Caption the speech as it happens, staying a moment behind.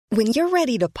When you're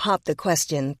ready to pop the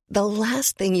question, the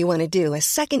last thing you want to do is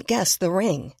second-guess the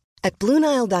ring. At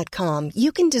BlueNile.com,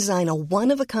 you can design a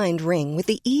one-of-a-kind ring with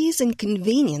the ease and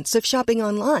convenience of shopping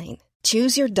online.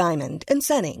 Choose your diamond and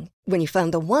setting. When you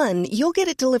find the one, you'll get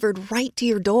it delivered right to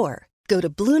your door. Go to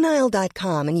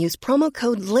BlueNile.com and use promo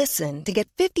code LISTEN to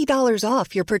get $50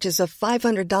 off your purchase of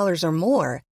 $500 or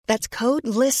more. That's code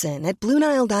LISTEN at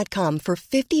BlueNile.com for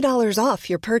 $50 off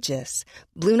your purchase.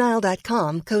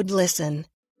 BlueNile.com, code LISTEN.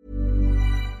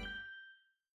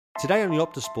 Today on the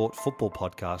Optasport Football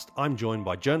Podcast, I'm joined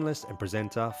by journalist and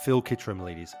presenter Phil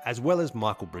Kitramilides, as well as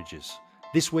Michael Bridges.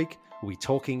 This week, we'll be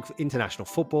talking international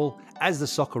football as the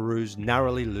Socceroos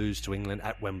narrowly lose to England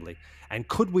at Wembley. And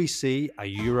could we see a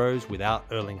Euros without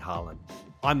Erling Haaland?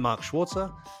 I'm Mark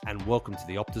Schwarzie, and welcome to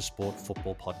the Optasport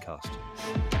Football Podcast.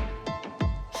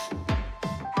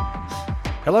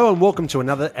 Hello and welcome to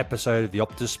another episode of the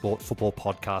Optasport Football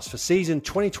Podcast for season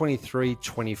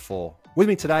 2023-24. With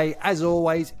me today, as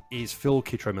always, is Phil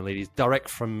Kitramilides, direct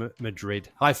from Madrid.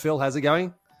 Hi Phil, how's it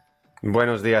going?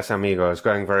 Buenos dias, amigos.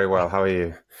 Going very well. How are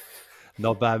you?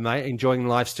 Not bad, mate. Enjoying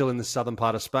life still in the southern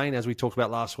part of Spain, as we talked about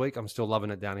last week. I'm still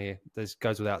loving it down here. This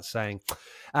goes without saying.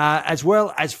 As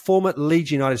well as former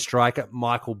Leeds United striker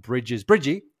Michael Bridges.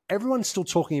 Bridgie, everyone's still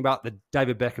talking about the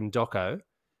David Beckham doco.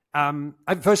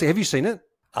 Firstly, have you seen it?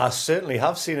 I certainly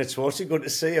have seen it, Schwarzie. Good to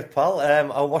see you, pal.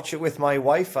 I watch it with my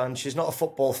wife, and she's not a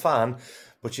football fan,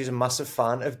 but she's a massive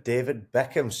fan of David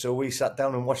Beckham. So we sat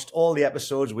down and watched all the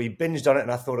episodes. We binged on it,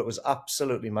 and I thought it was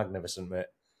absolutely magnificent, mate.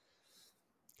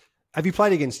 Have you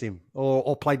played against him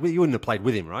or played with? You wouldn't have played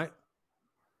with him, right?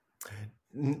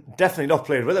 Definitely not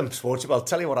played with him, Schwarzie, but I'll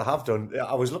tell you what I have done.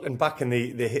 I was looking back in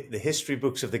the history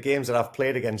books of the games that I've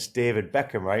played against David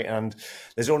Beckham, right? And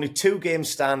there's only two games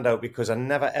stand out because I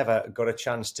never, ever got a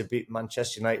chance to beat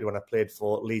Manchester United when I played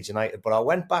for Leeds United. But I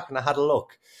went back and I had a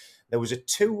look. There was a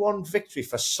 2-1 victory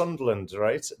for Sunderland,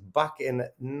 right? Back in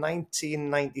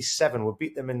 1997. We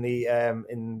beat them in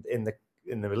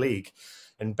the league.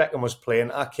 And Beckham was playing.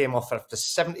 I came off after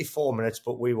 74 minutes,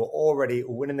 but we were already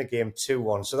winning the game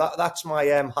 2-1. So that's my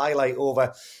highlight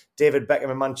over David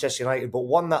Beckham and Manchester United. But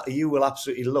one that you will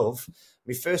absolutely love.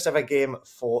 My first ever game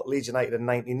for Leeds United in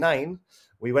 '99.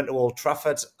 We went to Old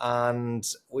Trafford and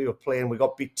we were playing. We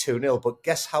got beat 2-0. But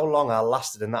guess how long I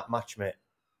lasted in that match, mate?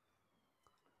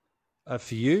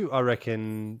 For you, I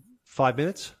reckon 5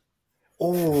 minutes.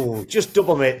 Oh, just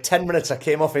double, mate. 10 minutes. I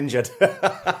came off injured, so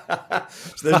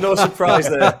there's no surprise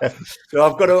there. So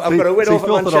I've got to win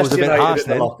over Manchester United in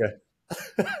the locker.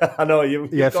 I know you.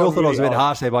 Yeah, Phil thought I was a bit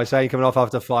harsh there by saying coming off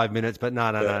after 5 minutes, but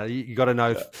no. You got to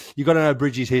know. You got to know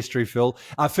Bridges' history, Phil.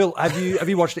 Phil, have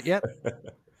you watched it yet?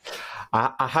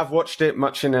 I have watched it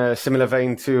much in a similar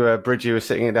vein to Bridgie. Was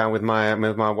sitting down with my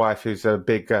wife, who's a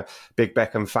big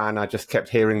Beckham fan. I just kept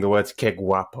hearing the words "que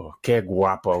guapo,"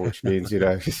 which means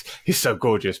he's so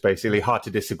gorgeous. Basically, hard to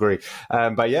disagree.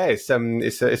 But yeah, it's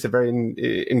a very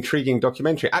intriguing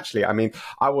documentary. Actually, I mean,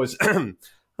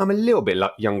 I'm a little bit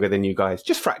younger than you guys,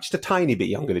 just a tiny bit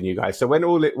younger than you guys. So when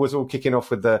it was all kicking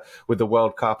off with the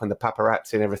World Cup and the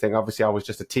paparazzi and everything, obviously I was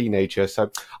just a teenager.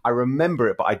 So I remember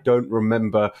it, but I don't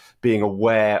remember being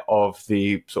aware of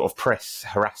the sort of press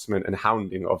harassment and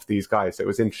hounding of these guys. So it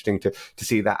was interesting to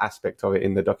see that aspect of it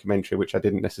in the documentary, which I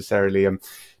didn't necessarily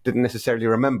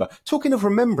remember. Talking of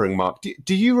remembering, Mark,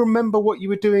 do you remember what you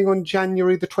were doing on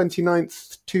January the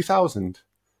 29th, 2000?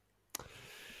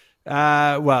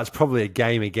 Well, it's probably a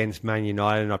game against Man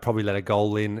United, and I probably let a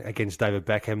goal in against David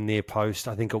Beckham near post.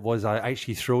 I think it was. I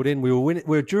actually threw it in. We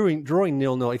were drawing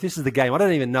 0-0. If this is the game, I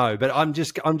don't even know, but I'm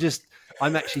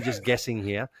actually just guessing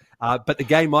here. But the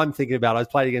game I'm thinking about, I've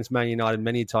played against Man United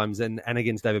many times and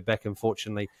against David Beckham,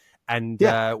 fortunately. And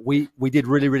we did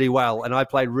really, really well. And I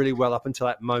played really well up until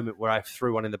that moment where I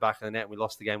threw one in the back of the net and we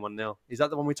lost the game 1-0. Is that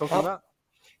the one we're talking about?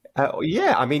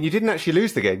 Yeah, I mean, you didn't actually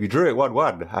lose the game. You drew it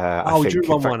 1-1. We drew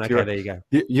 1-1. Okay, there you go.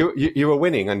 You were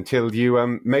winning until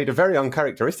you made a very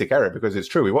uncharacteristic error, because it's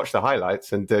true. We watched the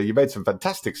highlights and you made some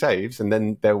fantastic saves, and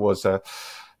then there was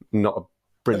not a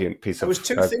brilliant piece of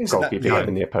goalkeeping in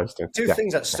the near post. Two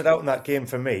things that stood out in that game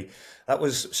for me. That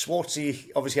was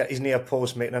Schwarzie, obviously at his near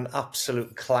post, making an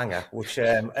absolute clanger, which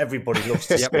everybody loves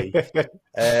to see.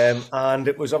 And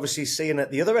it was obviously seeing at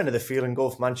the other end of the field in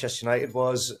goal for Manchester United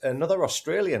was another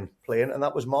Australian playing, and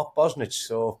that was Mark Bosnich.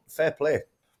 So fair play.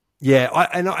 Yeah,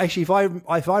 actually, if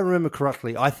I remember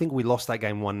correctly, I think we lost that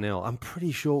game 1-0. I'm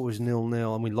pretty sure it was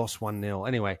 0-0 and we lost 1-0.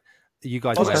 Anyway, you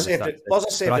guys.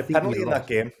 Bosnich saved a penalty in that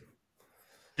game.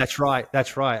 That's right.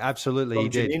 Absolutely, he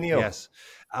did. Yes.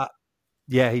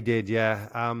 Yeah, he did.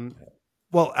 Yeah.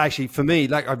 Well, actually, for me,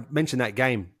 like I mentioned that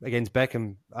game against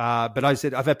Beckham, but I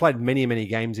said I've played many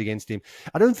games against him.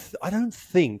 I don't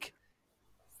think.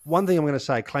 One thing I'm going to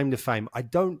say, claim to fame, I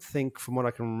don't think, from what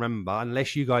I can remember,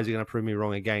 unless you guys are going to prove me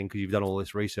wrong again, because you've done all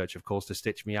this research, of course, to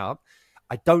stitch me up,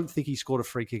 I don't think he scored a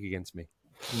free kick against me.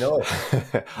 No.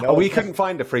 Oh, we couldn't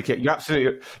find a free kick. You're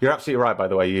absolutely right. By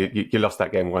the way, you lost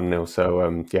that game 1-0.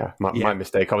 So my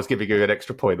mistake. I was giving you an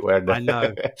extra point. Where I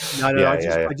know. No.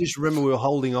 I just remember we were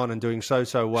holding on and doing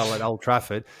so well at Old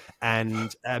Trafford,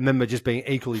 and I remember just being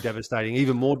equally devastating,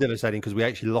 even more devastating because we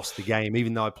actually lost the game,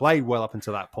 even though I played well up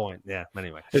until that point. Yeah.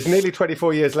 Anyway, it's nearly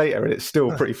 24 years later, and it's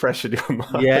still pretty fresh in your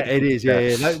mind. Yeah, it is.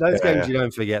 Yeah. Those games you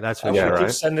don't forget. That's for sure. Keep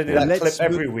sending you that clip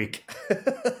every week.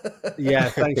 Yeah,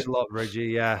 thanks a lot,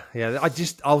 Reggie. Yeah.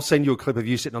 I'll send you a clip of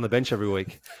you sitting on the bench every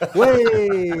week.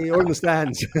 Way or in the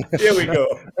stands. Here we go.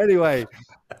 Anyway,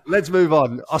 let's move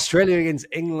on. Australia against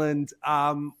England.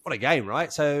 What a game,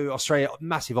 right? So Australia,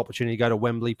 massive opportunity to go to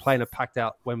Wembley, play in a packed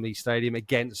out Wembley Stadium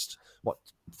against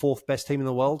fourth best team in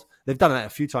the world. They've done that a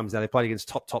few times now. They played against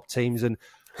top teams and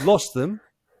lost them,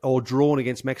 or drawn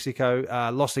against Mexico,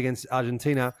 lost against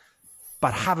Argentina,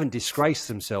 but haven't disgraced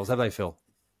themselves, have they, Phil?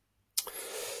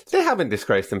 They haven't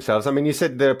disgraced themselves. I mean, you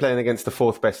said they're playing against the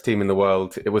fourth best team in the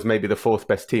world. It was maybe the fourth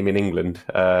best team in England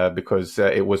because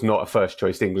it was not a first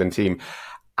choice England team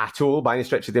at all by any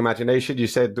stretch of the imagination. You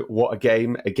said, what a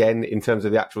game, again, in terms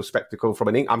of the actual spectacle.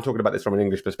 I'm talking about this from an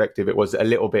English perspective. It was a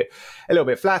little bit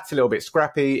flat, a little bit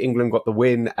scrappy. England got the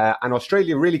win, and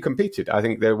Australia really competed. I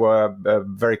think there were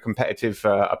very competitive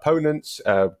opponents,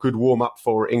 good warm-up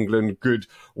for England, good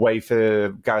way for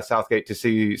Gareth Southgate to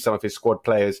see some of his squad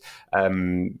players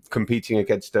competing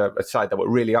against a side that were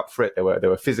really up for it. They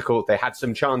were physical. They had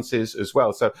some chances as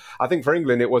well. So I think for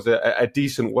England, it was a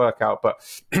decent workout, but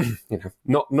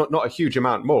not a huge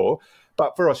amount more.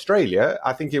 But for Australia,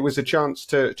 I think it was a chance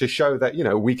to show that,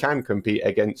 we can compete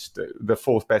against the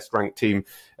fourth best ranked team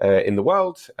in the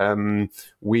world.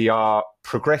 We are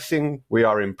progressing, we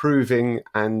are improving,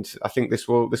 and I think this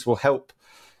will help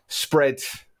spread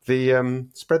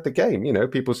the game.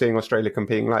 People seeing Australia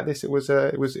competing like this, it was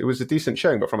a decent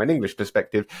showing. But from an English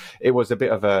perspective, it was a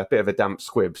bit of a damp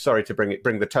squib. Sorry to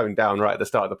bring the tone down right at the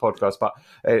start of the podcast, but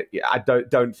I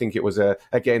don't think it was a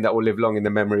game that will live long in the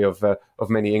memory of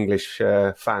many English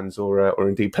fans or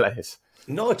indeed players.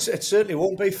 No, it certainly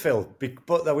won't be, Phil.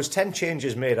 But there was 10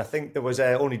 changes made. I think there was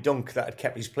only Dunk that had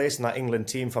kept his place in that England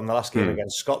team from the last game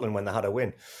against Scotland when they had a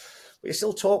win. But you're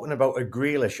still talking about a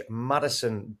Grealish,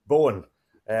 Maddison, Bowen,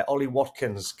 Ollie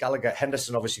Watkins, Gallagher,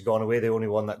 Henderson obviously gone away, the only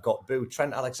one that got booed.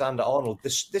 Trent Alexander-Arnold.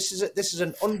 This is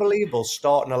an unbelievable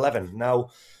starting 11. Now,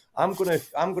 I'm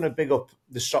gonna big up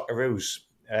the Socceroos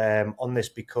on this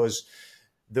because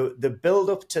the build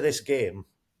up to this game.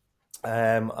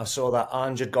 I saw that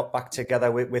Ange had got back together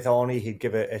with Arnie. He'd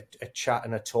give a chat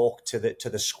and a talk to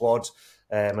the squad,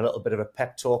 a little bit of a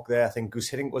pep talk there. I think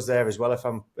Gus Hiddink was there as well,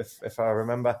 if I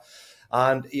remember.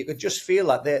 And you could just feel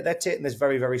like they're taking this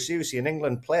very, very seriously. And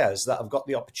England players that have got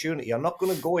the opportunity are not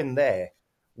going to go in there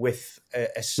with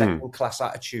a second-class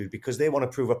attitude because they want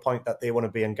to prove a point that they want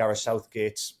to be in Gareth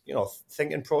Southgate's,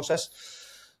 thinking process.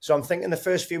 So I'm thinking the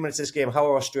first few minutes of this game,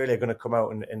 how are Australia going to come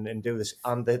out and do this?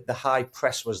 And the high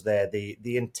press was there,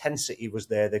 the intensity was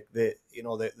there.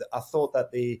 I thought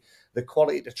that the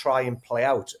quality to try and play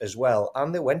out as well,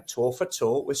 and they went toe for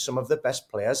toe with some of the best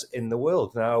players in the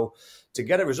world. Now, to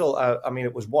get a result,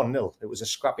 it was 1-0. It was a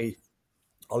scrappy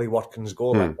Ollie Watkins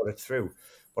goal that got it through.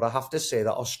 But I have to say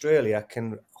that Australia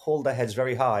can hold their heads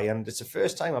very high, and it's the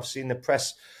first time I've seen the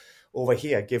press over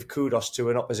here give kudos to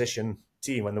an opposition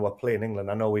team when they were playing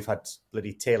England. I know we've had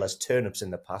bloody Taylor's turnips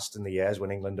in the past, in the years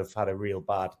when England have had a real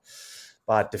bad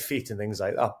defeat and things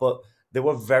like that. But they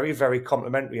were very, very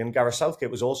complimentary. And Gareth Southgate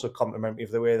was also complimentary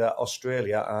of the way that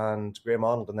Australia and Graham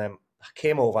Arnold and them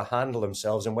came over, handled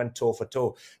themselves and went toe for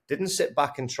toe. Didn't sit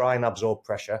back and try and absorb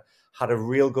pressure. Had a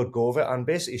real good go of it and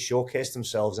basically showcased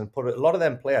themselves and a lot of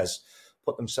them players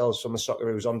put themselves from the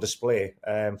Socceroos on display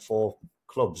for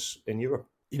clubs in Europe.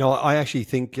 I actually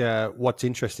think what's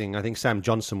interesting, I think Sam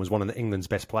Johnson was one of England's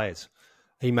best players.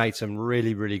 He made some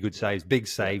really, really good saves, big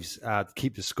saves to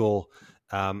keep the score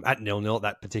at 0-0 at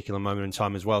that particular moment in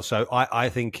time as well. So I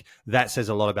think that says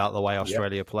a lot about the way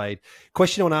Australia played.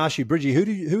 Question I want to ask you, Bridgie,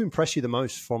 who impressed you the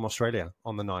most from Australia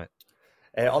on the night?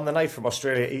 On the night from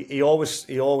Australia, he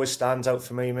always stands out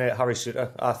for me, mate. Harry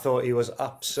Souttar. I thought he was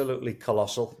absolutely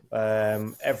colossal.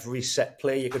 Every set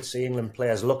play, you could see England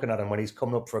players looking at him when he's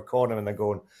coming up for a corner and they're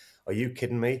going, "Are you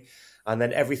kidding me?" And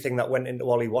then everything that went into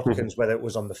Ollie Watkins, whether it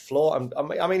was on the floor,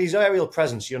 I mean, his aerial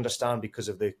presence, you understand because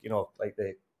of the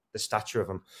the stature of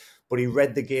him. But he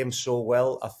read the game so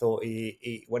well. I thought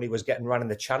he when he was getting run in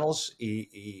the channels,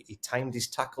 he timed his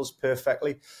tackles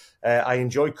perfectly. I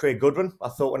enjoyed Craig Goodwin. I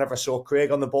thought whenever I saw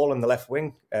Craig on the ball in the left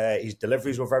wing, his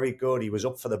deliveries were very good. He was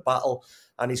up for the battle.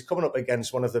 And he's coming up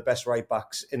against one of the best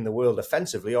right-backs in the world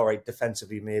offensively. All right,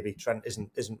 defensively, maybe Trent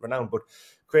isn't renowned. But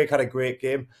Craig had a great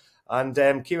game. And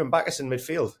Kieran Backus in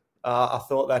midfield. I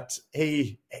thought that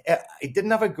he didn't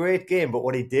have a great game, but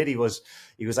what he did, he was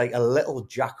like a little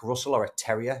Jack Russell or a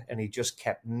terrier, and he just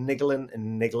kept niggling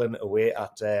away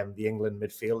at the England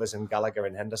midfielders and Gallagher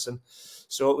and Henderson.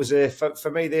 So it was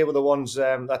for me, they were the ones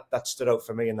that stood out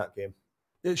for me in that game.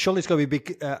 Surely it's going to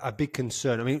be a big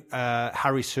concern. I mean,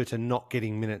 Harry Souttar not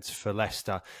getting minutes for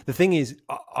Leicester. The thing is,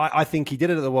 I think he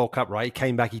did it at the World Cup, right? He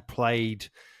came back, he played,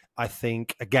 I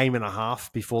think, a game and a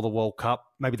half before the World Cup.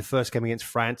 Maybe the first game against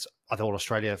France. I thought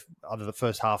Australia, other the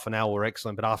first half an hour, were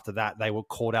excellent, but after that, they were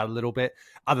caught out a little bit.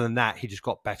 Other than that, he just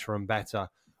got better and better.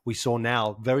 We saw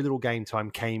now very little game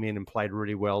time, came in and played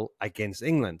really well against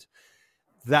England.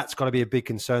 That's got to be a big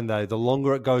concern, though. The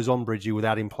longer it goes on, Bridgie,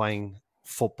 without him playing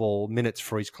football minutes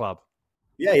for his club.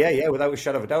 Yeah, without a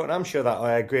shadow of a doubt. And I'm sure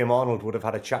that Graham Arnold would have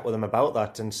had a chat with him about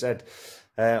that and said,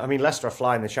 Leicester are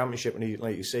flying the championship, and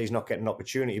like you say, he's not getting an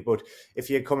opportunity. But if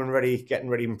you're getting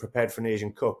ready and prepared for an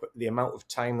Asian Cup, the amount of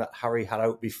time that Harry had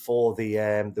out before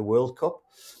the World Cup,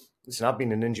 listen, I've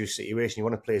been in an injury situation. You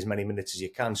want to play as many minutes as you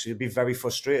can, so you'll be very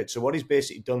frustrated. So what he's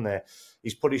basically done there,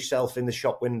 he's put himself in the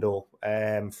shop window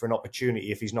for an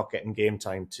opportunity if he's not getting game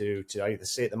time to either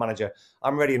say to the manager,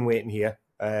 "I'm ready and waiting here."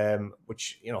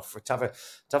 Which, to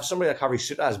have somebody like Harry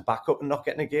Souttar as backup and not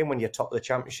getting a game when you're top of the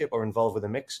championship or involved with the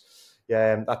mix,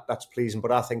 that's pleasing.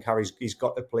 But I think he's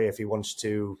got to play if he wants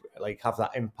to have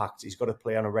that impact. He's got to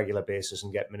play on a regular basis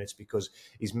and get minutes because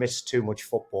he's missed too much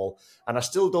football. And I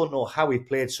still don't know how he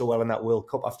played so well in that World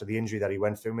Cup after the injury that he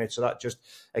went through, mate. So that just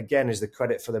again is the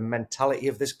credit for the mentality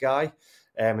of this guy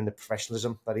and the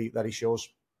professionalism that he shows.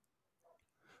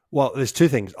 Well, there's two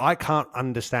things. I can't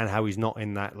understand how he's not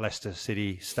in that Leicester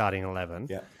City starting 11.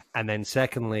 Yeah. And then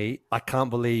secondly, I can't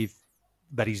believe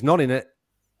that he's not in it,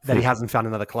 that he hasn't found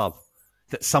another club,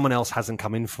 that someone else hasn't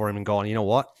come in for him and gone, you know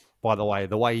what? By the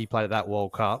way he played at that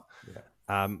World Cup,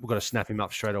 we've got to snap him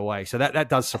up straight away. So that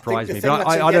does surprise me. But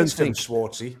I don't think...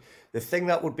 Schwarzie, the thing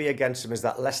that would be against him is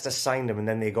that Leicester signed him and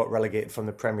then they got relegated from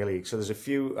the Premier League. So there's a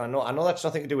few... I know that's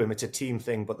nothing to do with him. It's a team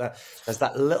thing. But there's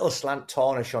that little slant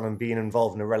tarnish on him being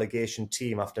involved in a relegation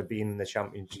team after being in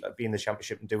the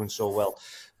championship and doing so well.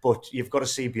 But you've got to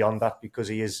see beyond that because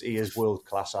he is world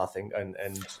class, I think,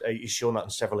 and he's shown that on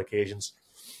several occasions.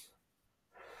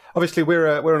 Obviously, we're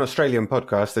an Australian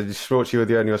podcast. I just brought you with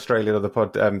the only Australian of the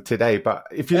pod today. But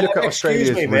if you look at Australia's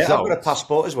results, I've got a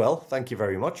passport as well. Thank you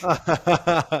very much.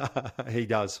 He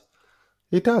does.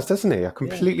 He does, doesn't he? I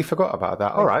completely forgot about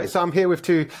that. All right, so I'm here with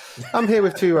two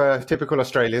typical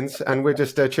Australians, and we're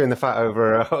just chewing the fat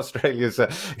over Australia's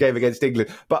game against England.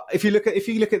 But if you look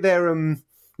at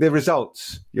their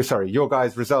results, your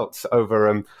guys' results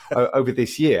over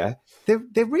this year.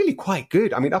 They're really quite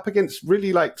good. I mean, up against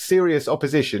really serious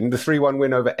opposition, the 3-1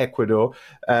 win over Ecuador,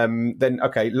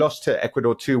 lost to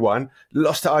Ecuador 2-1,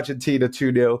 lost to Argentina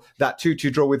 2-0, that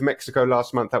 2-2 draw with Mexico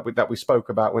last month that we spoke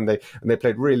about when they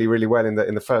played really, really well in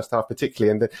the first half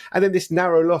particularly, and then this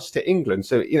narrow loss to England.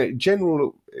 So,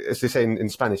 general, as they say in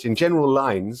Spanish, in general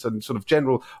lines and sort of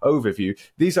general overview,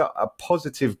 these are a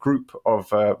positive group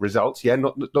of results. Yeah,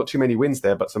 not too many wins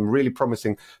there, but some really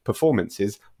promising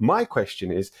performances. My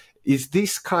question is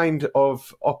this kind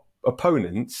of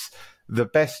opponents the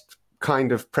best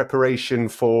kind of preparation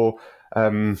for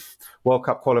World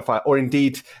Cup qualifier, or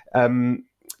indeed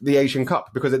the Asian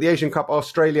Cup? Because at the Asian Cup,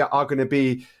 Australia are going to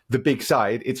be the big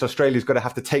side. It's Australia's got to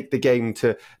have to take the game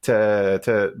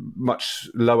to much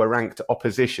lower ranked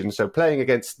opposition. So playing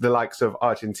against the likes of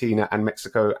Argentina and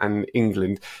Mexico and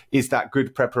England, is that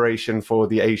good preparation for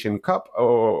the Asian Cup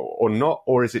or not?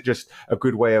 Or is it just a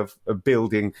good way of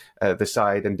building the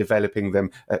side and developing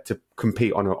them to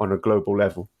compete on a global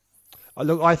level?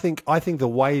 Look, I think the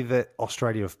way that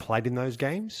Australia have played in those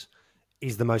games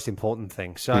is the most important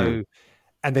thing. So,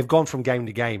 and they've gone from game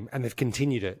to game and they've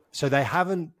continued it. So their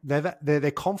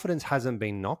confidence hasn't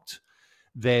been knocked.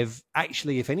 They've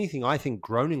actually, if anything, I think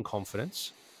grown in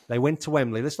confidence. They went to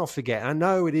Wembley. Let's not forget. I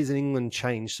know it is an England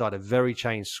changed side, a very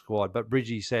changed squad, but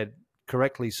Bridgie said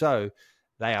correctly so,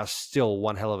 they are still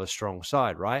one hell of a strong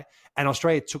side, right? And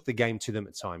Australia took the game to them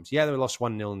at times. Yeah, they lost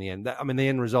 1-0 in the end. I mean, the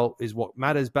end result is what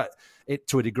matters, but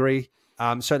to a degree,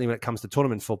 certainly when it comes to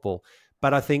tournament football.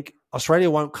 But I think Australia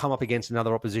won't come up against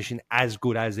another opposition as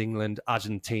good as England,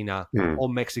 Argentina, or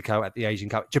Mexico at the Asian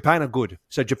Cup. Japan are good.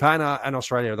 So Japan and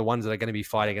Australia are the ones that are going to be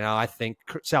fighting. And I think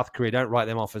South Korea, don't write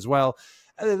them off as well.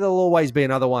 There'll always be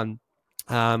another one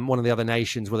of the other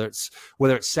nations, whether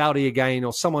it's Saudi again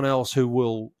or someone else who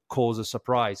will cause a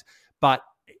surprise. But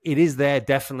it is there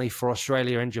definitely for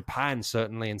Australia and Japan,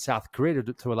 certainly, and South Korea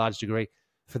to a large degree,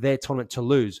 for their tournament to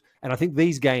lose. And I think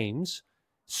these games,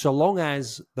 so long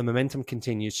as the momentum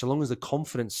continues, so long as the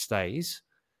confidence stays,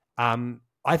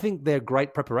 I think they're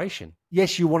great preparation.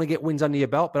 Yes, you want to get wins under your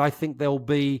belt, but I think there'll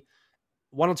be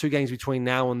 1 or 2 games between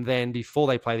now and then before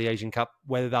they play the Asian Cup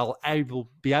where they'll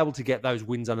be able to get those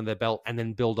wins under their belt and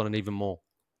then build on it even more.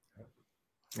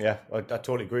 Yeah, I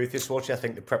totally agree with you, Schwarzie. I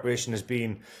think the preparation has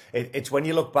been. It's when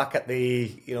you look back at the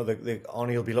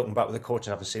Arnie will be looking back with the coach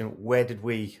and saying,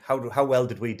 how well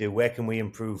did we do? Where can we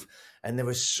improve? And there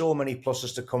were so many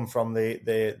pluses to come from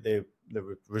the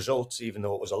results, even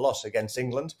though it was a loss against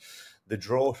England, the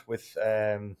draw with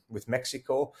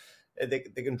Mexico. They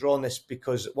can draw on this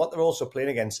because what they're also playing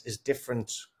against is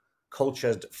different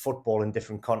cultured football in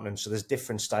different continents. So there's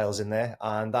different styles in there,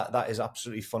 and that is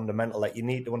absolutely fundamental. That you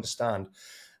need to understand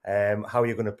how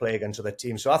you're going to play against other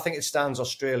teams. So I think it stands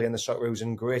Australia and the Socceroos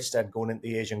in great stead going into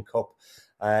the Asian Cup.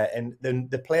 And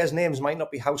the players' names might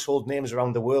not be household names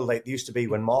around the world like they used to be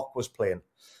when Mark was playing.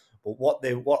 But what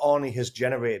Arnie has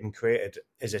generated and created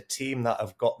is a team that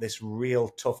have got this real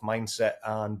tough mindset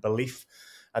and belief,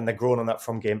 and they're growing on that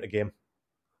from game to game.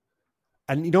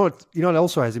 And you know what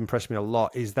also has impressed me a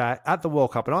lot is that at the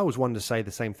World Cup, and I was one to say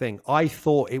the same thing, I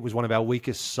thought it was one of our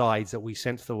weakest sides that we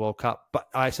sent to the World Cup. But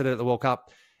I said it at the World Cup,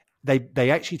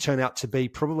 they actually turned out to be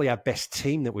probably our best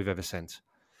team that we've ever sent.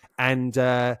 And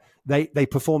they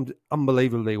performed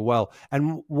unbelievably well.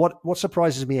 And what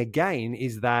surprises me again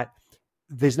is that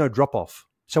there's no drop-off.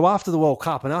 So after the World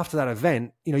Cup and after that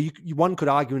event, one could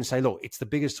argue and say, look, it's the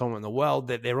biggest tournament in the world,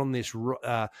 that they're on this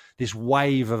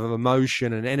wave of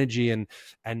emotion and energy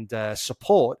and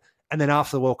support. And then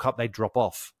after the World Cup, they drop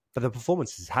off. But the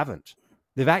performances haven't.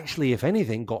 They've actually, if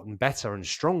anything, gotten better and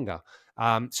stronger.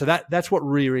 So that's what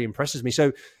really, really impresses me.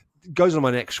 So it goes on to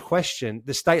my next question.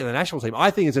 The state of the national team, I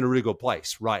think, is in a really good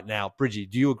place right now. Bridgie,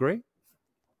 do you agree?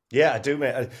 Yeah, I do,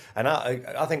 mate. And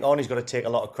I think Arnie's got to take a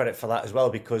lot of credit for that as well,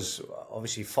 because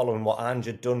obviously following what Ange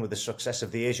had done with the success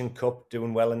of the Asian Cup,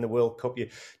 doing well in the World Cup,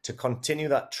 to continue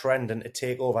that trend and to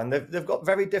take over. And they've got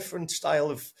very different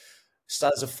styles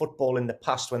of football in the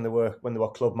past when they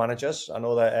were club managers. I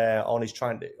know that Arnie's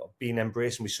being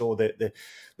embraced, and we saw the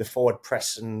forward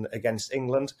press against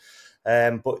England.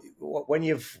 But when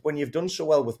you've done so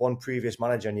well with one previous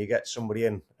manager and you get somebody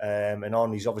in, and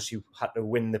Arnie's obviously had to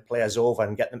win the players over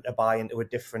and get them to buy into a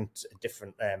different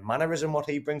mannerism, what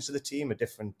he brings to the team, a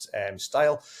different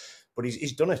style. But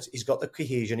he's done it. He's got the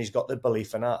cohesion, he's got the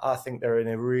belief, and I think they're in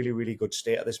a really, really good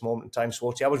state at this moment in time.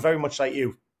 Schwarzie, I was very much like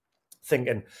you,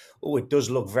 thinking, it does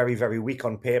look very, very weak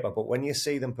on paper, but when you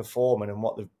see them performing and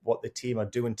what the team are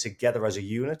doing together as a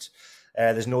unit,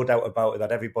 there's no doubt about it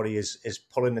that everybody is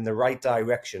pulling in the right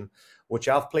direction, which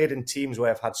I've played in teams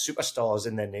where I've had superstars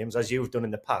in their names, as you've done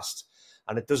in the past.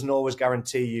 And it doesn't always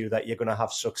guarantee you that you're going to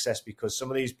have success, because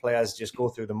some of these players just go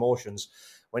through the motions.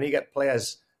 When you get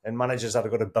players and managers that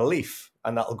have got a belief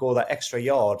and that'll go that extra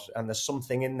yard, and there's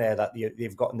something in there that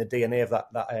you've got in the DNA of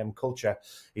that culture,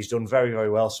 he's done very, very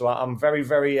well. So I'm very,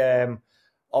 very...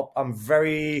 I'm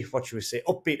very,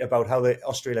 upbeat about how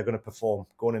Australia are going to perform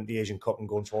going into the Asian Cup and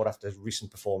going forward after recent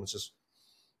performances.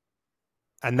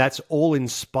 And that's all in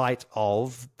spite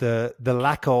of the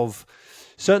lack of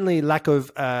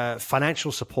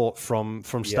financial support from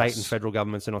state and federal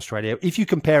governments in Australia. If you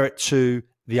compare it to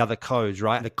the other codes,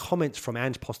 right? The comments from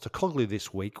Ange Postecoglou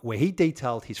this week, where he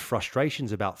detailed his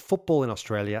frustrations about football in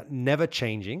Australia never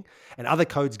changing and other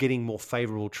codes getting more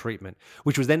favourable treatment,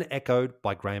 which was then echoed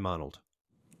by Graham Arnold.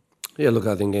 Yeah, look,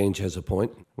 I think Ange has a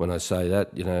point when I say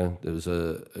that. There was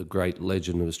a great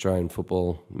legend of Australian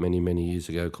football many, many years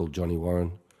ago called Johnny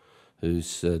Warren, who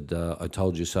said, I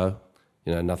told you so.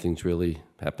 Nothing's really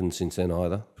happened since then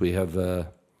either. We have,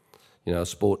 a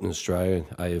sport in Australia,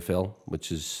 AFL,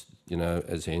 which is,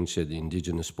 as Ange said, the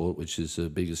Indigenous sport, which is the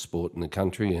biggest sport in the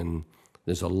country. And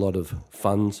there's a lot of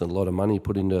funds and a lot of money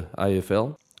put into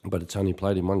AFL, but it's only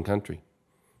played in one country.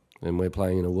 And we're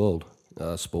playing in a world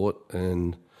sport,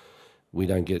 and we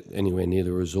don't get anywhere near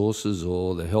the resources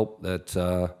or the help that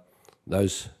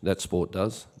that sport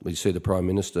does. We see the Prime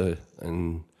Minister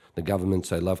and the governments,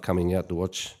 they love coming out to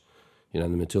watch, the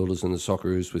Matildas and the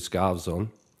Socceroos with scarves on,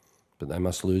 but they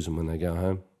must lose them when they go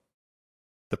home.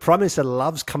 The Prime Minister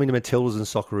loves coming to Matildas and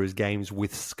Socceroos games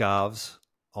with scarves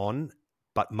on,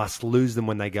 but must lose them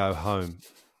when they go home.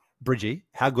 Bridgie,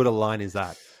 how good a line is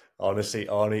that? Honestly,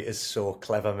 Arnie is so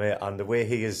clever, mate, and the way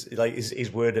he is, like,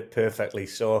 he's worded it perfectly.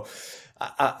 So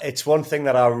it's one thing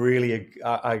that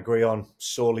I agree on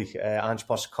solely. Ange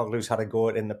Postecoglou's had a go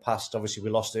at it in the past. Obviously,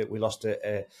 we lost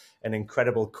an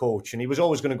incredible coach, and he was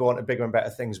always going to go on to bigger and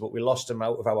better things. But we lost him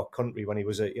out of our country when he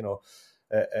was a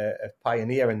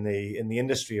pioneer in the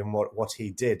industry and what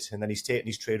he did. And then he's taken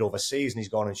his trade overseas and he's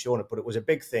gone and shown it. But it was a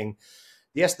big thing.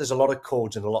 Yes, there's a lot of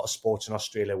codes and a lot of sports in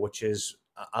Australia, which is,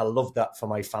 I love that for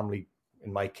my family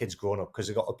and my kids growing up because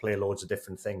they got to play loads of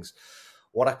different things.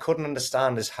 What I couldn't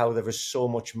understand is how there is so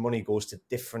much money goes to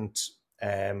different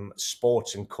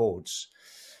sports and codes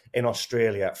in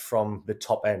Australia from the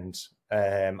top end,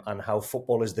 and how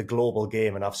football is the global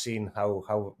game. And I've seen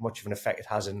how much of an effect it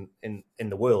has in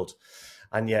the world.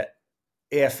 And yet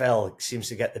AFL seems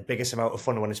to get the biggest amount of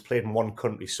fun when it's played in one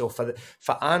country. So for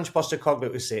Ange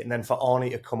Postecoglou to say it, and then for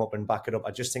Arnie to come up and back it up,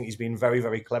 I just think he's been very,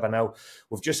 very clever. Now,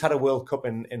 we've just had a World Cup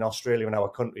in Australia in our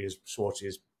country, as Schwarzie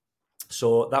is.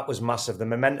 So that was massive. The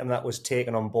momentum that was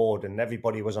taken on board and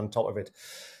everybody was on top of it.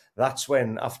 That's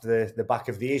when, after the back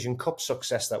of the Asian Cup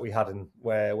success that we had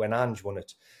when Ange won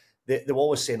it, they were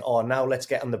always saying, "Oh, now let's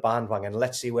get on the bandwagon.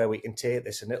 Let's see where we can take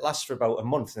this." And it lasts for about a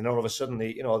month, and all of a sudden,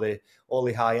 all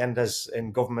the high enders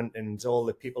in government and all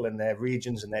the people in their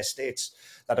regions and their states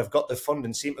that have got the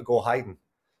funding seem to go hiding.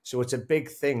 So it's a big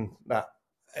thing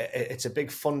it's a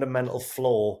big fundamental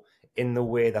flaw in the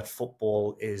way that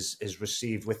football is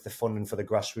received with the funding for the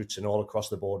grassroots and all across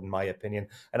the board, in my opinion.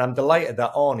 And I'm delighted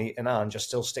that Arnie and Ange are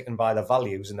still sticking by the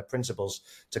values and the principles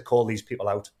to call these people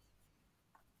out.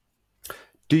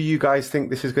 Do you guys think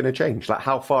this is going to change? Like,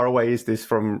 how far away is this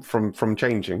from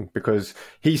changing? Because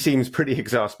he seems pretty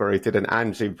exasperated, and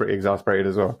Ange seems pretty exasperated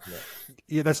as well.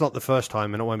 Yeah, that's not the first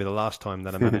time, and it won't be the last time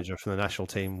that a manager from the national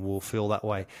team will feel that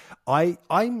way.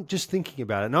 I'm just thinking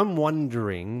about it, and I'm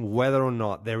wondering whether or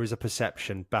not there is a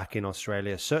perception back in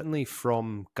Australia, certainly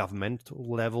from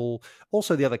governmental level.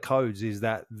 Also, the other codes is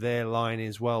that their line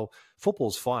is, well,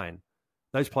 football's fine.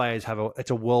 Those players it's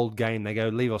a world game. They go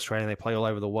leave Australia and they play all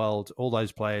over the world, all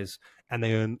those players, and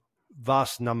they earn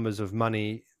vast numbers of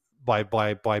money by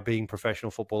being professional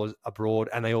footballers abroad.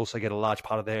 And they also get a large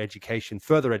part of their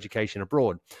further education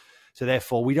abroad. So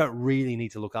therefore, we don't really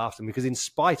need to look after them because in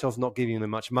spite of not giving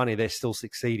them much money, they're still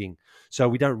succeeding. So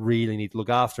we don't really need to look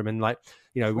after them. And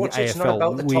with AFL, it's not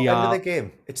about the top end of the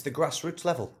game. It's the grassroots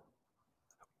level.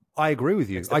 I agree with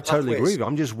you. I totally agree with you.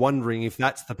 I'm just wondering if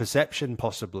that's the perception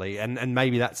possibly, and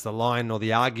maybe that's the line or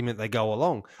the argument they go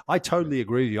along. I totally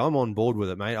agree with you. I'm on board with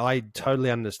it, mate. I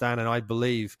totally understand, and I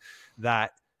believe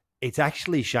that it's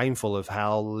actually shameful of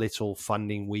how little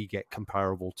funding we get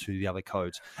comparable to the other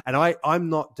codes. And I'm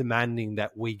not demanding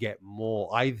that we get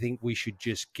more. I think we should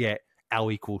just get our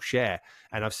equal share.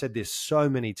 And I've said this so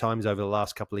many times over the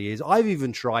last couple of years. I've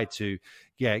even tried to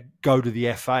go to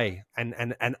the FA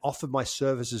and offer my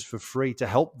services for free to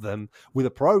help them with a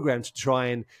program to try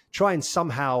and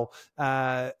somehow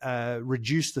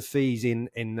reduce the fees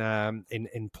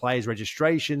in players'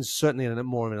 registrations, certainly at a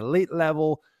more of an elite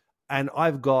level. And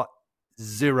I've got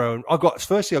zero.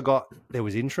 There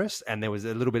was interest and there was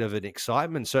a little bit of an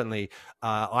excitement, certainly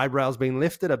eyebrows being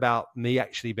lifted about me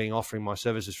actually offering my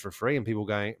services for free, and people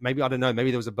going, maybe, I don't know,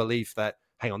 maybe there was a belief that,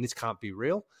 hang on, this can't be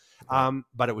real.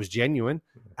 But it was genuine.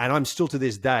 And I'm still to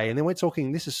this day, and then we're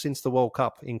talking, this is since the World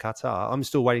Cup in Qatar, I'm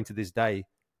still waiting to this day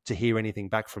to hear anything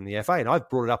back from the FA. And I've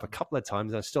brought it up a couple of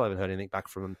times and I still haven't heard anything back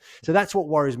from them. So that's what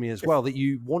worries me as well, that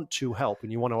you want to help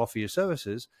and you want to offer your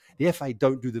services. The FA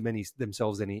don't do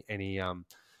themselves any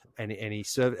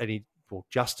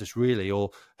justice really, or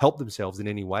help themselves in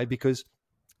any way, because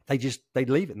they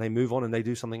leave it and they move on and they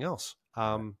do something else.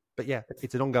 But yeah,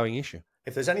 it's an ongoing issue.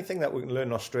 If there's anything that we can learn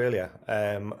in Australia,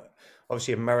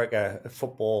 obviously America,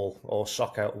 football or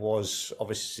soccer was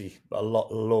obviously a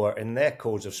lot lower in their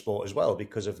codes of sport as well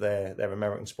because of their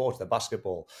American sport, their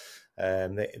basketball,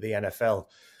 the NFL.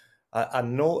 I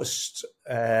noticed,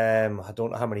 I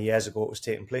don't know how many years ago it was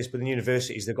taking place, but in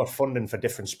universities, they've got funding for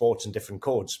different sports and different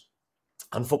codes.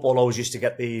 And football always used to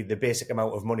get the basic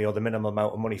amount of money or the minimum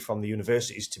amount of money from the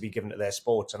universities to be given to their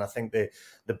sports. And I think the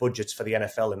budgets for the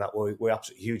NFL in that were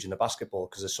absolutely huge in the basketball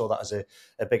because they saw that as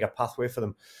a bigger pathway for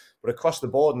them. But across the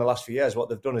board in the last few years, what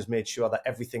they've done is made sure that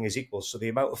everything is equal. So the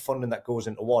amount of funding that goes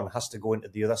into one has to go into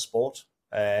the other sport.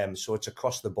 So it's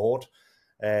across the board.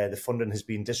 The funding has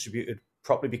been distributed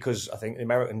properly because I think the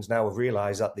Americans now have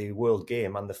realised that the world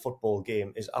game and the football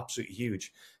game is absolutely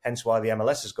huge. Hence why the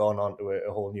MLS has gone on to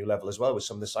a whole new level as well with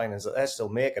some of the signings that they're still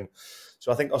making.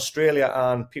 So I think Australia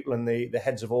and people in the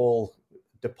heads of all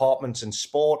departments in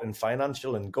sport and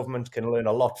financial and government can learn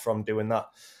a lot from doing that.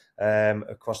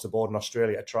 across the board in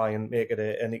Australia to try and make it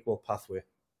an equal pathway.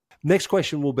 Next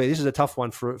question will be, this is a tough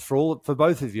one for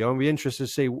both of you. I'm interested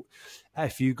to see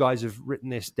if you guys have written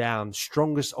this down.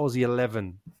 Strongest Aussie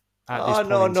 11 at this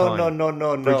point in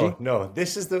time. No.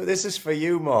 This is for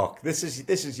you, Mark. This is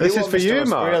for you,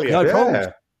 Mark. No problems.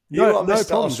 No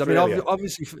problems. Australia. I mean,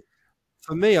 obviously,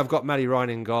 for me, I've got Matty Ryan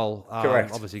in goal.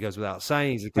 Correct. Obviously, goes without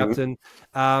saying. He's the captain.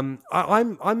 I'm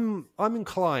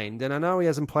inclined, and I know he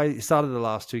hasn't started the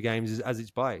last two games as it's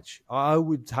by age. I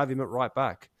would have him at right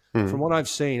back. From what I've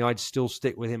seen, I'd still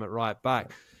stick with him at right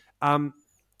back. And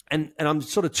I'm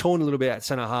sort of torn a little bit at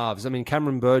centre halves. I mean,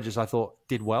 Cameron Burgess, I thought,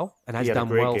 did well and has done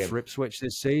well for Ipswich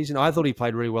this season. I thought he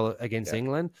played really well against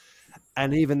England.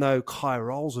 And even though Kai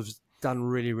Rolls has done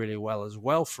really, really well as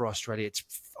well for Australia,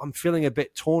 I'm feeling a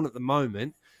bit torn at the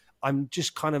moment. I'm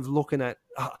just kind of looking at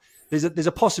there's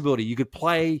a possibility you could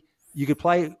play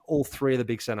all three of the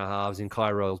big centre halves in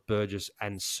Kai Rolls, Burgess,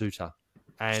 and Suter.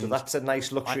 And so that's a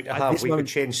nice luxury to have. We could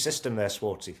change system there,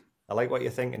 Schwarzie. I like what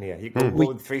you're thinking here. You could go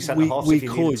with three centre halves. We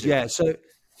could, yeah. So,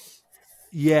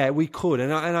 we could,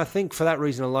 and I think for that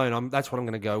reason alone, that's what I'm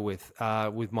going to go with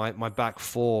my back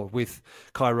four with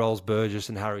Kai Rolls, Burgess,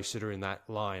 and Harry Suter in that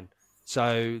line.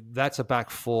 So that's a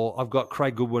back four. I've got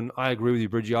Craig Goodwin. I agree with you,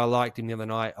 Bridgie. I liked him the other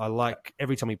night. I like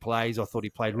every time he plays. I thought he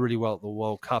played really well at the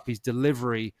World Cup. His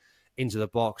delivery into the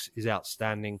box is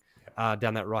outstanding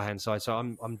down that right hand side. So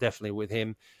I'm definitely with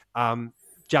him.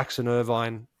 Jackson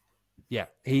Irvine. Yeah,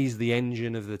 he's the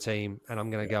engine of the team, and I'm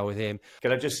going to go with him.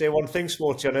 Can I just say one thing,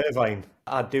 Sporty, on Irvine?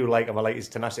 I do like him. I like his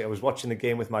tenacity. I was watching the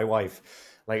game with my wife.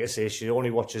 Like I say, she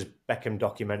only watches Beckham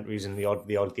documentaries and the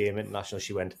odd game international.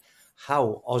 She went,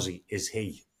 "How Aussie is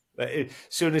he?" As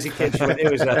soon as he came, she went,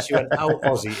 "How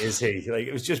Aussie is he?" Like,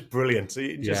 it was just brilliant.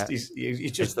 He's just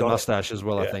it's the mustache as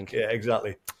well, I think. Yeah,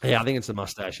 exactly. Yeah, I think it's the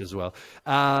mustache as well.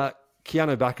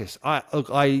 Keanu Bacchus,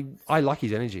 I like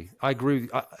his energy. I agree.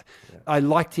 I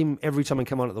liked him every time he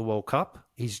came on at the World Cup.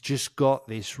 He's just got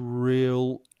this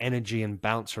real energy and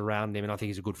bounce around him, and I think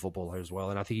he's a good footballer as well.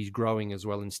 And I think he's growing as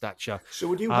well in stature. So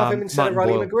would you have him instead of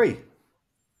Riley McGree?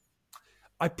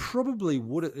 I probably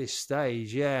would at this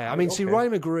stage, yeah. I mean, see,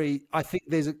 Riley McGree, I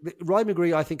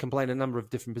think can play in a number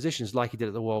of different positions like he did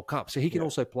at the World Cup. So he can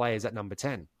also play as that number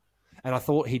 10. And I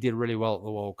thought he did really well at the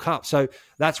World Cup. So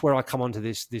that's where I come onto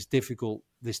this difficult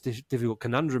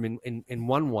conundrum in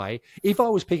one way. If I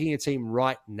was picking a team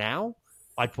right now,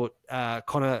 I'd put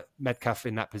Connor Metcalf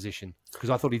in that position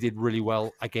because I thought he did really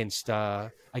well against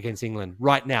England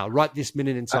right now, right this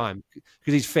minute in time,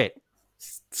 because he's fit.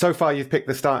 So far, you've picked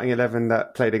the starting 11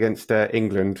 that played against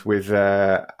England with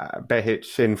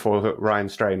Behic in for Ryan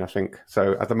Strain, I think.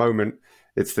 So at the moment,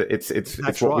 it's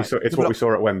what we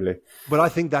saw at Wembley. But I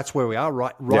think that's where we are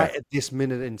right at this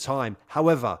minute in time.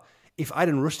 However, if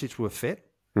Aiden Rustic were fit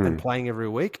and playing every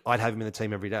week, I'd have him in the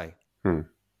team every day.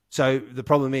 So the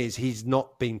problem is he's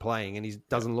not been playing, and he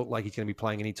doesn't look like he's going to be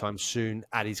playing anytime soon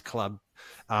at his club.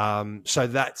 So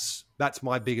that's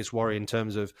my biggest worry in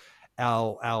terms of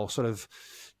our sort of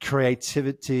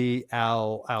creativity,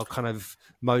 our kind of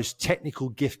most technical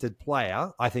gifted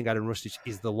player. I think Aiden Rustic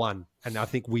is the one, and I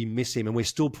think we miss him, and we're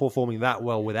still performing that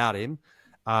well without him.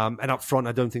 And up front,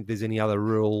 I don't think there's any other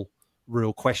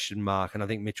real question mark, and I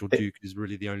think Mitchell Duke is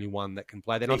really the only one that can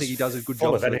play. Then I think he does a good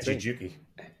job for the team.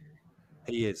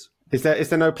 He is. Is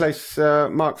there no place,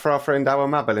 Mark, for our friend Awa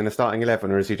Mabel in the starting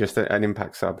 11, or is he just an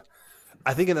impact sub?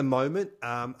 I think at the moment,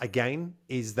 again,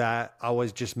 is that I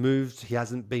was just moved. He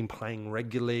hasn't been playing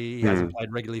regularly. He hasn't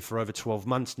played regularly for over 12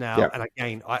 months now. Yep. And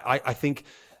again, I think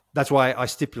that's why I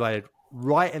stipulated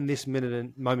right in this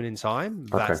moment in time,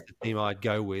 that's the team I'd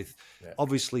go with. Yeah.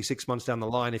 Obviously, 6 months down the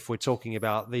line, if we're talking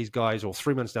about these guys, or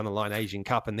 3 months down the line, Asian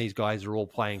Cup, and these guys are all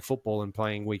playing football and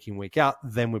playing week in, week out,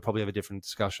 then we'd probably have a different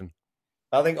discussion.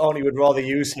 I think Arnie would rather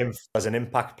use him as an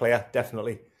impact player,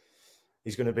 definitely.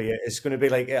 It's going to be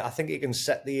like, I think he can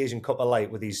set the Asian Cup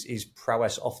alight with his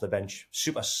prowess off the bench.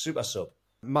 Super sub.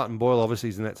 Martin Boyle obviously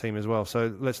is in that team as well,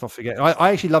 so let's not forget.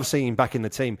 I actually love seeing him back in the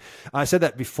team. I said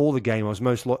that before the game.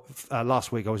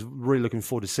 Last week I was really looking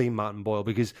forward to seeing Martin Boyle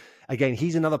because, again,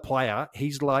 he's another player.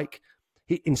 He's like,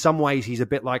 in some ways, he's a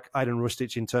bit like Aiden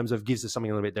Rustic in terms of gives us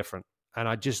something a little bit different. And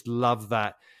I just love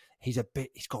that he's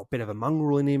got a bit of a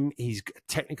mongrel in him. He's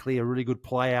technically a really good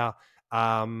player.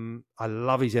 I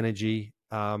love his energy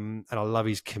and I love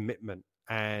his commitment.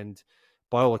 And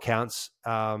by all accounts,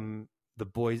 the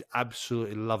boys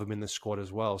absolutely love him in the squad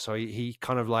as well. So he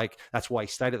kind of like, that's why he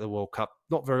stayed at the World Cup.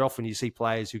 Not very often you see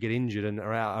players who get injured and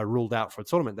are ruled out for a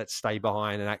tournament that stay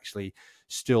behind and actually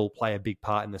still play a big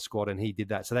part in the squad. And he did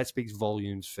that. So that speaks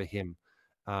volumes for him,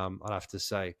 I'd have to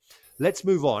say. Let's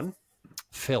move on.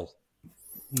 Phil.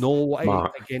 Norway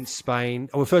Mark. against Spain.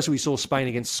 Well, first we saw Spain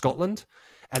against Scotland,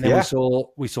 and then Yeah.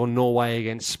 we saw Norway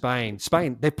against Spain.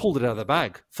 Spain, they pulled it out of the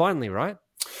bag finally, right?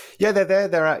 Yeah, they're there.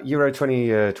 They're at Euro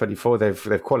 2024.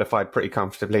 They've qualified pretty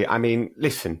comfortably. I mean,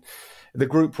 listen, the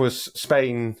group was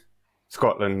Spain,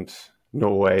 Scotland,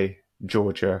 Norway,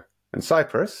 Georgia, and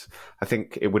Cyprus. I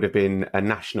think it would have been a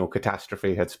national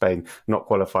catastrophe had Spain not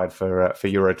qualified for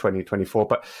Euro 2024.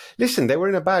 But listen, they were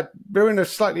in a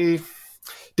slightly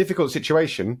difficult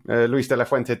situation. Luis de la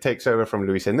Fuente takes over from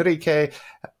Luis Enrique.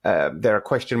 There are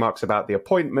question marks about the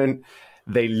appointment.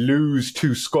 They lose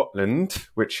to Scotland,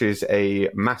 which is a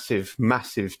massive,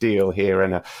 massive deal here.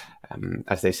 And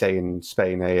as they say in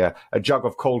Spain, a jug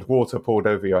of cold water poured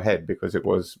over your head, because it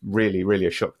was really, really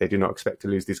a shock. They do not expect to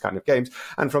lose these kind of games.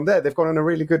 And from there, they've gone on a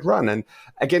really good run. And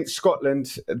against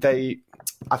Scotland,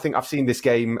 I think I've seen this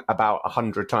game about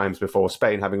 100 times before.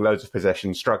 Spain having loads of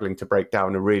possession, struggling to break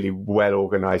down a really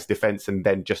well-organised defence, and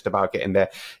then just about getting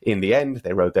there in the end.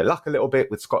 They rode their luck a little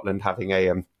bit, with Scotland having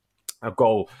a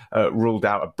goal ruled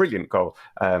out, a brilliant goal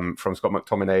from Scott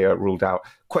McTominay ruled out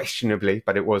questionably,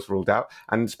 but it was ruled out.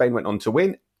 And Spain went on to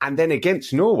win. And then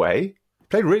against Norway,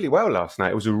 played really well last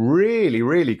night. It was a really,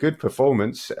 really good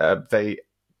performance. They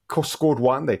scored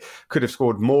one. They could have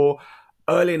scored more.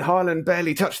 Erling Haaland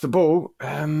barely touched the ball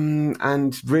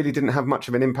and really didn't have much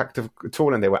of an impact at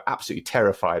all. And they were absolutely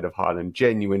terrified of Haaland.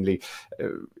 Genuinely,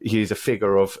 he is a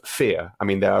figure of fear. I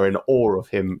mean, they are in awe of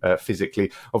him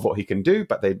physically, of what he can do,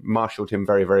 but they marshalled him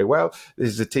very, very well. This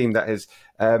is a team that has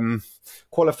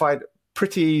qualified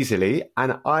pretty easily,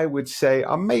 and I would say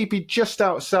are maybe just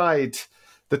outside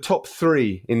the top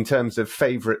three in terms of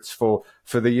favourites for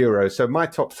the Euro. So my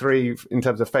top three in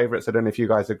terms of favourites, I don't know if you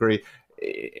guys agree,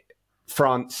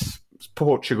 France,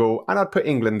 Portugal, and I'd put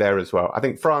England there as well. I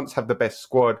think France have the best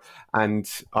squad and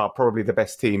are probably the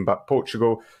best team, but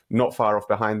Portugal not far off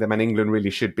behind them, and England really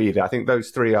should be there. I think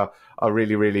those three are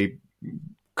really, really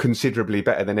considerably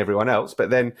better than everyone else.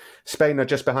 But then Spain are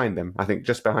just behind them, I think,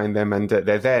 just behind them, and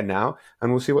they're there now,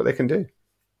 and we'll see what they can do.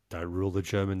 Don't rule the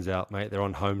Germans out, mate. They're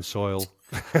on home soil.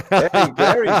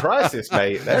 They're in crisis,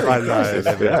 mate. They're in crisis.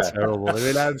 They've been terrible.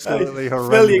 They've been absolutely Phil,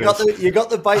 horrendous. you got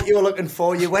the bite you were looking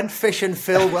for. You went fishing,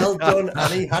 Phil. Well done,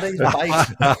 and he had his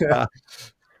bite.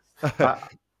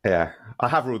 Yeah, I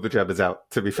have ruled the Germans out,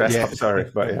 to be fair. Yeah. I'm sorry,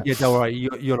 but yeah. Yeah, don't worry.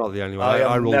 You're not the only one.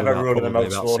 I ruled never them out ruled them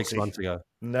probably out, about 6 Schwarzie. months ago.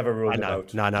 Never ruled them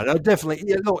out. No, definitely.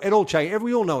 Yeah, look, it all changes.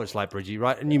 We all know it's like Bridgie,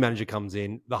 right? A new manager comes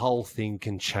in, the whole thing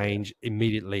can change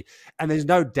immediately. And there's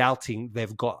no doubting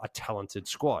they've got a talented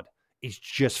squad. It's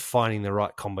just finding the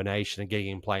right combination and getting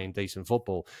in playing decent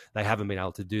football. They haven't been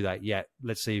able to do that yet.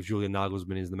 Let's see if Julian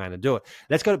Nagelsmann is the man to do it.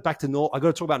 Let's go back to Norway. I've got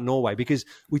to talk about Norway because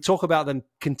we talk about them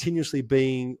continuously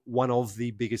being one of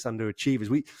the biggest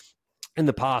underachievers. In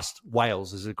the past,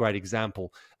 Wales is a great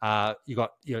example. You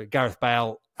got Gareth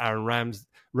Bale, Aaron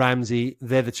Ramsey.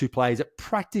 They're the two players that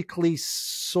practically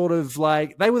sort of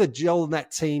like they were the gel in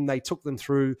that team. They took them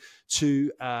through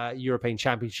to European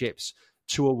Championships,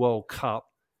 to a World Cup.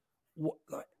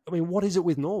 What is it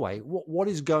with Norway? What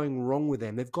is going wrong with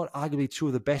them? They've got arguably two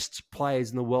of the best players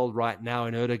in the world right now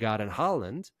in Ødegaard and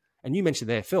Haaland. And you mentioned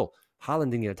there, Phil,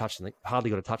 Haaland didn't get a touch hardly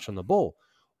got a touch on the ball.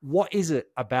 What is it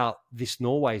about this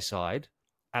Norway side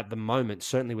at the moment,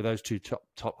 certainly with those two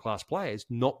top class players,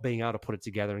 not being able to put it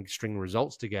together and string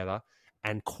results together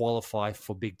and qualify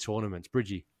for big tournaments?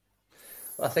 Bridgie?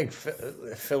 I think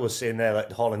Phil was saying there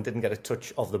that Haaland didn't get a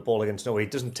touch of the ball against Norway. He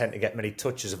doesn't tend to get many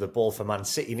touches of the ball for Man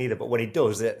City neither, but when he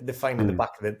does, they're finding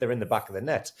they're in the back of the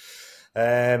net.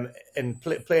 And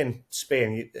playing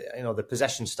Spain, the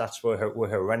possession stats were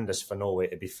horrendous for Norway,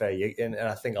 to be fair. And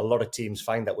I think a lot of teams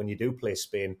find that when you do play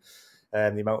Spain,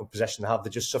 the amount of possession they have, they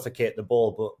just suffocate the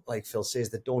ball. But like Phil says,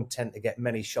 they don't tend to get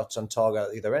many shots on target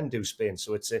at either end, do Spain.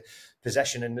 So it's a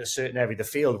possession in a certain area of the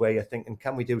field where you're thinking,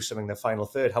 can we do something in the final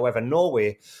third? However,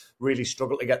 Norway really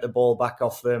struggled to get the ball back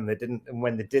off them. They didn't, and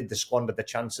when they did, they squandered the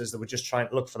chances. They were just trying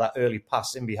to look for that early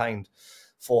pass in behind.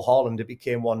 For Haaland, it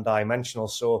became one-dimensional.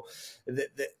 So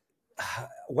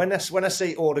when I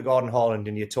say Ødegaard and Haaland,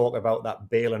 and you talk about that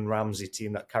Bale and Ramsey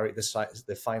team that carried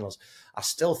the finals, I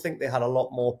still think they had a lot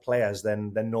more players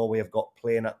than Norway have got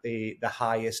playing at the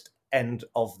highest end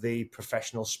of the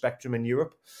professional spectrum in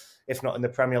Europe, if not in the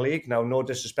Premier League. Now, no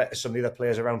disrespect to some of the other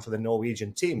players around for the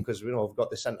Norwegian team, because we've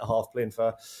got the centre half playing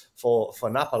for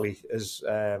Napoli is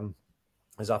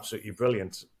absolutely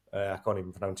brilliant. I can't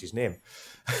even pronounce his name.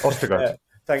 Ødegaard.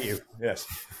 Thank you. Yes.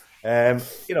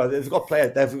 They've got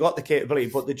players, they've got the capability,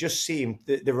 but they just seem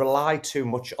they rely too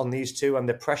much on these two and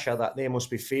the pressure that they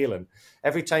must be feeling.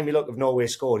 Every time you look at Norway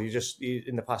scored,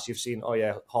 in the past you've seen,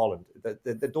 Haaland.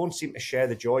 They don't seem to share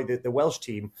the joy. The Welsh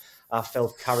team, I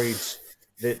felt, carried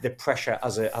the pressure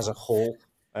as a whole.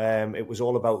 It was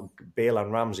all about Bale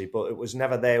and Ramsey, but it was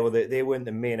never there. They weren't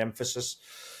the main emphasis.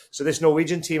 So this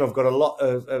Norwegian team have got a lot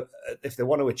of, if they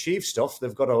want to achieve stuff,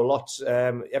 they've got a lot.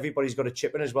 Everybody's got a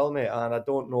chip in as well, mate. And I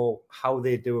don't know how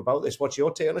they do about this. What's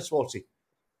your take on it, Schwarzie?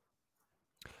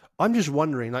 I'm just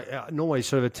wondering, Norway's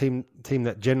sort of a team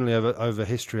that generally over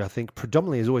history, I think,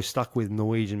 predominantly is always stuck with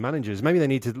Norwegian managers. Maybe they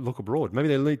need to look abroad. Maybe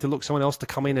they need to look someone else to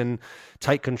come in and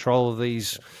take control of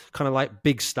these kind of like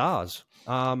big stars.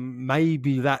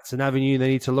 Maybe that's an avenue they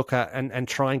need to look at and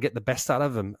try and get the best out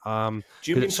of them. Do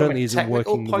you mean it certainly isn't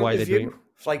working the way they're doing.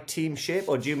 Like team shape,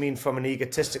 or do you mean from an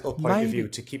egotistical point of view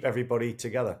to keep everybody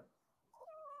together?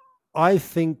 I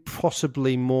think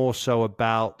possibly more so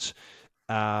about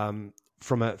from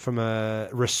a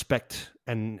respect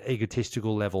and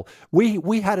egotistical level.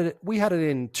 We had it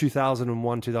in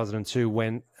 2001, 2002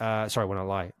 when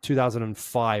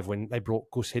 2005 when they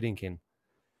brought Gus Hiddink in.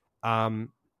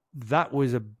 That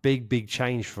was a big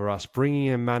change for us, bringing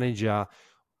in a manager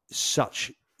such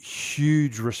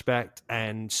huge respect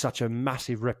and such a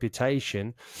massive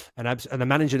reputation, and a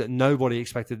manager that nobody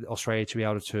expected Australia to be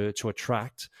able to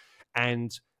attract.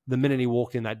 And the minute he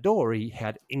walked in that door, he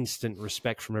had instant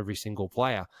respect from every single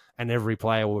player, and every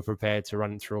player were prepared to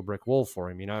run through a brick wall for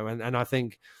him. And I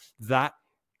think that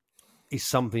is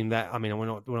something that, I mean,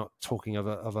 we're not talking of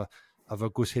a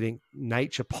Gus Hiddink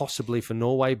nature possibly for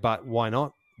Norway, but why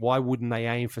not? Why wouldn't they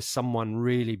aim for someone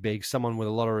really big, someone with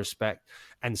a lot of respect,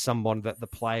 and someone that the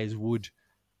players would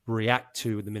react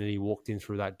to the minute he walked in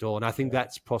through that door? And I think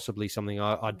that's possibly something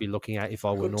I'd be looking at if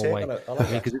I were Norway.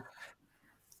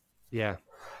 Yeah.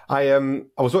 I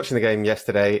was watching the game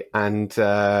yesterday, and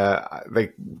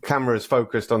the cameras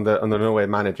focused on the Norway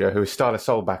manager, who is Ståle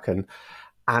Solbakken.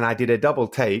 And I did a double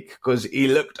take because he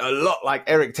looked a lot like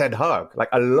Erik Ten Hag,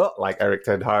 Maybe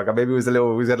he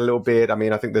had a little beard. I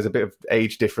mean, I think there's a bit of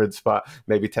age difference, but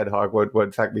maybe Ten Hag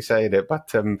won't thank me saying it.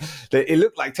 But it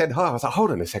looked like Ten Hag. I was like,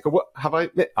 hold on a second, what have I?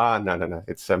 No,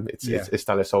 it's Ståle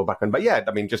Solbakken. But yeah,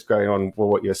 I mean, just going on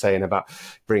what you're saying about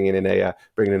bringing in a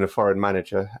foreign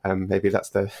manager. Maybe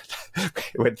that's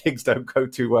when things don't go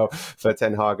too well for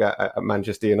Ten Hag at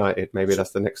Manchester United. Maybe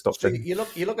that's the next option. So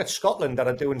you look at Scotland that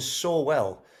are doing so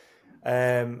well.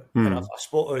 And I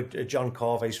spoke to John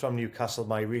Carver. He's from Newcastle,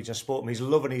 my region. I spoke to him. He's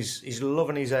loving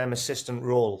his assistant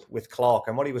role with Clark.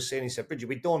 And what he was saying, he said, Bridget,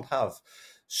 we don't have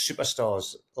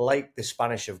superstars like the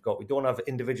Spanish have got. We don't have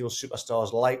individual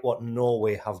superstars like what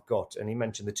Norway have got. And he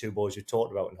mentioned the two boys we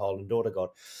talked about in Haaland and Odegaard.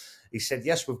 He said,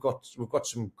 yes, we've got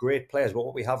some great players, but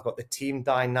what we have got, the team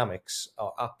dynamics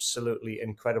are absolutely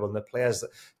incredible. And the players,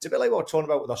 it's a bit like what we're talking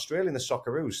about with Australia and the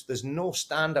Socceroos. There's no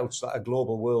standouts that are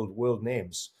global world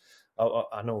names.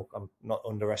 I know I'm not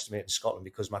underestimating Scotland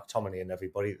because McTominay and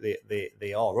everybody,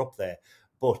 they are up there.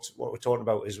 But what we're talking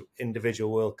about is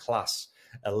individual world-class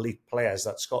elite players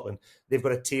that Scotland, they've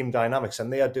got a team dynamics,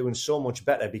 and they are doing so much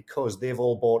better because they've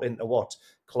all bought into what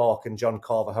Clark and John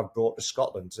Carver have brought to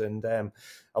Scotland. And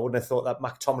I wouldn't have thought that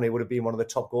McTominay would have been one of the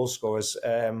top goal scorers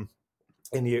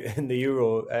in the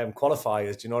Euro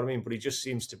qualifiers. Do you know what I mean? But he just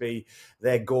seems to be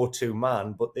their go-to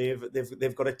man. But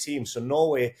they've got a team. So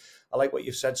Norway, I like what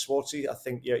you've said, Schwarzie. I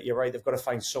think you're right. They've got to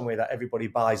find some way that everybody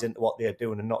buys into what they're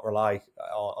doing and not rely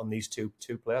on these two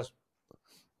players.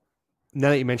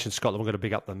 Now that you mentioned Scotland, we're going to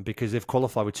big up them because they've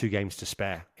qualified with 2 games to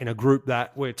spare in a group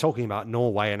that we're talking about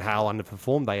Norway and how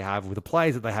underperformed they have with the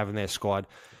players that they have in their squad.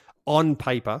 On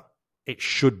paper, it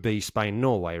should be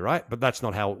Spain-Norway, right? But that's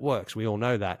not how it works. We all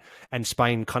know that. And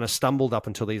Spain kind of stumbled up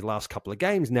until these last couple of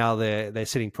games. Now they're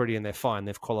sitting pretty and they're fine.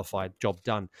 They've qualified, job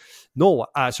done.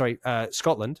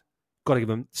 Scotland, got to give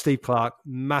them, Steve Clark,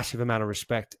 massive amount of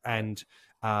respect and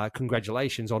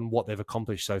congratulations on what they've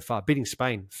accomplished so far. Beating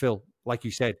Spain, Phil, like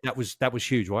you said, that was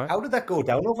huge, right? How did that go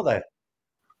down over there?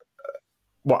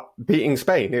 What, beating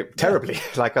Spain? Terribly.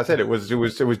 Like I said, it was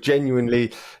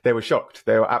genuinely, they were shocked.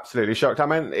 They were absolutely shocked. I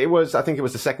mean, I think it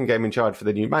was the second game in charge for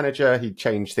the new manager. He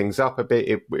changed things up a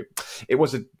bit. It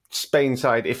was a Spain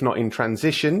side, if not in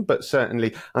transition, but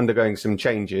certainly undergoing some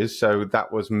changes. So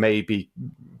that was maybe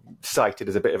cited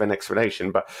as a bit of an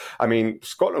explanation. But I mean,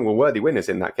 Scotland were worthy winners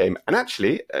in that game. And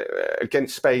actually,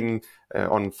 against Spain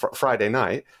on Friday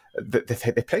night,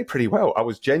 they played pretty well. I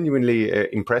was genuinely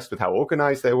impressed with how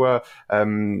organised they were,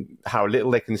 how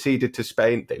little they conceded to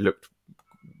Spain. They looked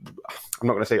I'm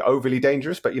not going to say overly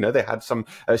dangerous, but, they had some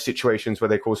situations where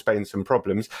they caused Spain some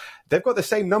problems. They've got the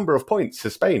same number of points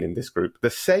as Spain in this group. The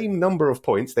same number of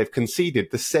points. They've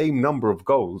conceded the same number of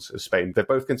goals as Spain. They've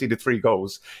both conceded 3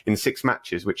 goals in 6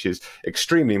 matches, which is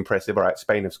extremely impressive. All right,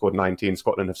 Spain have scored 19,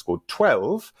 Scotland have scored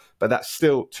 12, but that's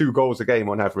still 2 goals a game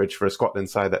on average for a Scotland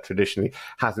side that traditionally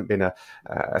hasn't been a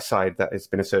side that has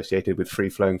been associated with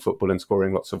free-flowing football and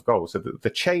scoring lots of goals. So the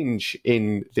change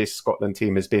in this Scotland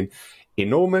team has been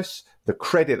enormous. The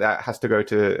credit that has to go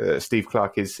to Steve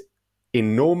Clarke is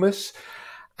enormous.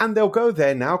 And they'll go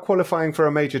there now, qualifying for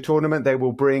a major tournament. They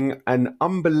will bring an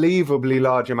unbelievably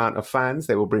large amount of fans.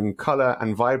 They will bring colour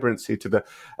and vibrancy to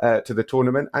the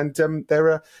tournament. And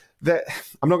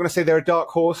I'm not going to say they're a dark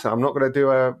horse. I'm not going to do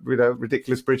a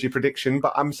ridiculous Bridgie prediction,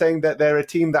 but I'm saying that they're a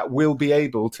team that will be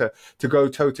able to go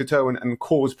toe-to-toe and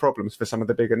cause problems for some of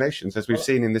the bigger nations, as we've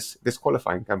seen in this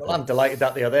qualifying campaign. Well, I'm delighted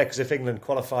that they are there, because if England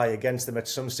qualify against them at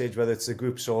some stage, whether it's the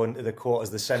groups or into the quarters,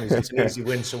 the semis, it's an easy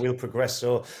win, so we'll progress.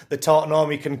 So the Tartan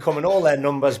Army can come in all their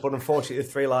numbers, but unfortunately the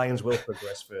 3 Lions will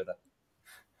progress further.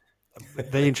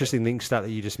 The interesting thing stat that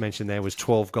you just mentioned there was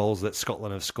 12 goals that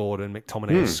Scotland have scored, and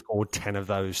McTominay has scored 10 of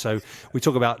those. So we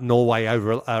talk about Norway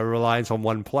over reliance on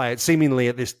one player. Seemingly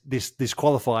at this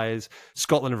qualifiers,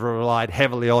 Scotland have relied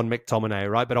heavily on McTominay,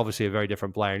 right? But obviously a very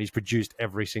different player, and he's produced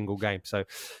every single game.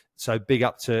 So big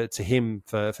up to him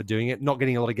for doing it. Not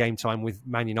getting a lot of game time with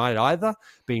Man United either,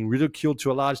 being ridiculed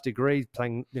to a large degree,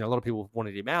 playing, a lot of people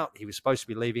wanted him out. He was supposed to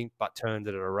be leaving, but turned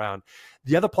it around.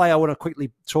 The other player I want to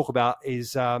quickly talk about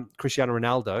is Cristiano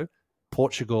Ronaldo,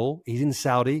 Portugal. He's in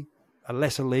Saudi, a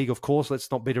lesser league, of course.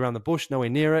 Let's not beat around the bush, nowhere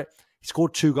near it. He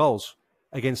scored 2 goals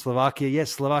against Slovakia.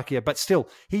 Yes, Slovakia, but still,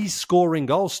 he's scoring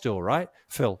goals still, right,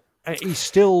 Phil? He's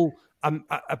still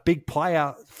a big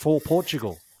player for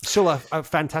Portugal. Still a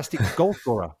fantastic goal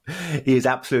scorer. He is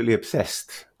absolutely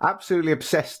obsessed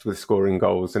with scoring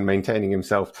goals and maintaining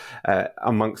himself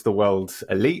amongst the world's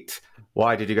elite.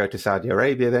 Why did he go to Saudi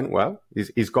Arabia then? Well,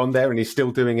 he's gone there and he's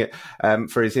still doing it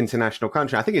for his international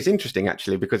country. I think it's interesting,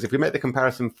 actually, because if we make the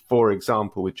comparison, for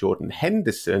example, with Jordan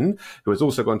Henderson, who has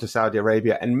also gone to Saudi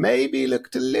Arabia and maybe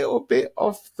looked a little bit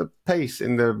off the pace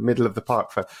in the middle of the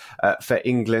park for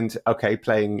England. Okay,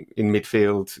 playing in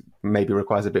midfield maybe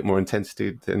requires a bit more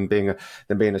intensity than being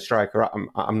a striker.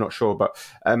 I'm not sure, but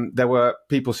there were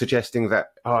people suggesting that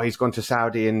he's gone to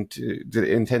Saudi and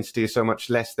the intensity is so much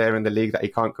less there in the league that he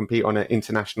can't compete on an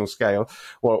international scale.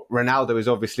 Well, Ronaldo is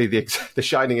obviously the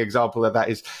shining example of that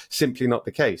is simply not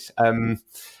the case.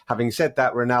 Having said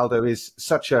that, Ronaldo is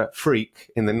such a freak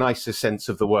in the nicest sense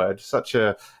of the word, such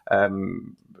a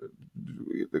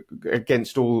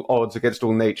against all odds, against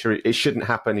all nature. It shouldn't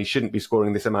happen. He shouldn't be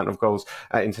scoring this amount of goals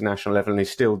at international level, and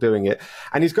he's still doing it.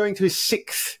 And he's going to his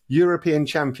 6th European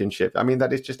Championship. I mean,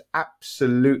 that is just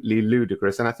absolutely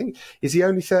ludicrous. And I think, is he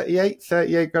only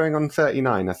 38 going on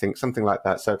 39, I think, something like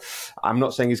that. So I'm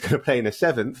not saying he's going to play in a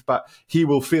 7th, but he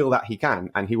will feel that he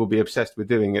can, and he will be obsessed with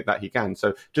doing it that he can.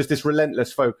 So just this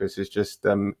relentless focus is just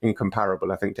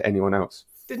incomparable, I think, to anyone else.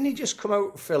 Didn't he just come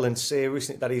out, Phil, and say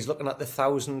recently that he's looking at the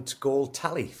 1,000-goal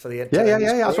tally for the entire Yeah.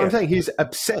 That's what I'm saying. He's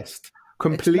obsessed,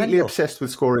 completely obsessed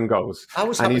with scoring goals. I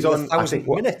was happy with 1,000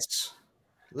 minutes,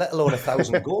 let alone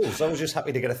 1,000 goals. I was just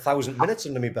happy to get 1,000 minutes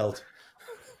under my belt.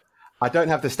 I don't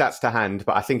have the stats to hand,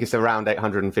 but I think it's around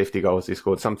 850 goals he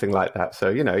scored, something like that.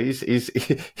 So,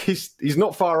 he's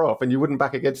not far off, and you wouldn't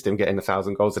back against him getting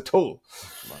 1,000 goals at all.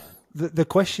 The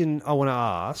question I want to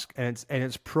ask, and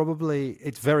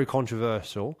it's very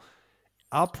controversial: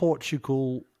 are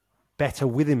Portugal better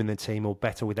with him in the team or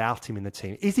better without him in the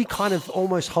team? Is he kind of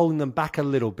almost holding them back a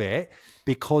little bit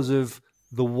because of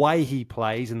the way he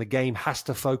plays and the game has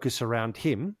to focus around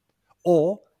him,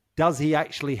 or does he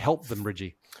actually help them,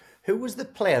 Bridgie? Who was the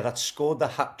player that scored the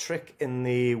hat-trick in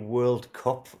the World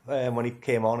Cup when he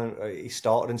came on and he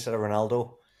started instead of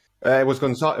Ronaldo? It was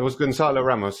Gonzalo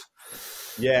Ramos.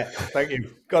 Yeah, thank you,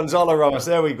 Gonzalo Ramos.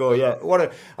 There we go. Yeah,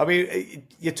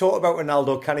 you talk about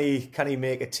Ronaldo. Can he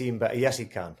make a team better? Yes, he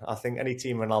can. I think any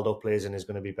team Ronaldo plays in is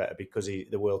going to be better because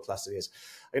the world class he is.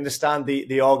 I understand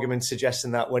the argument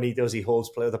suggesting that when he does, he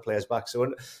holds other players back. So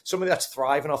when somebody that's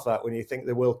thriving off that, when you think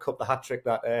the World Cup, the hat trick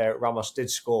that Ramos did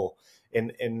score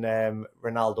in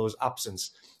Ronaldo's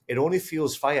absence, it only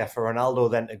fuels fire for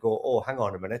Ronaldo then to go, oh, hang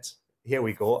on a minute, here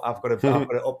we go. I've got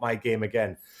to up my game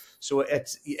again. So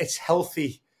it's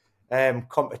healthy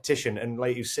competition. And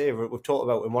like you say, we've talked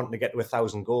about him wanting to get to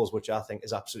 1,000 goals, which I think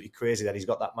is absolutely crazy that he's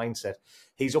got that mindset.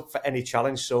 He's up for any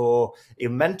challenge. So he'll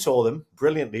mentor them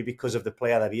brilliantly because of the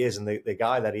player that he is and the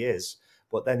guy that he is.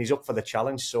 but then he's up for the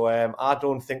challenge. So I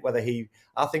don't think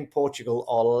I think Portugal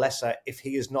are lesser if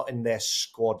he is not in their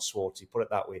squad, Schwarzie, put it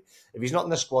that way. If he's not in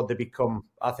the squad,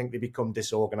 I think they become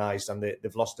disorganised, and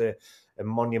they've lost a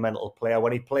monumental player.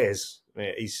 When he plays,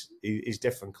 he's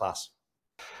different class.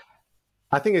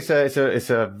 I think it's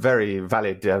a very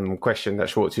valid question that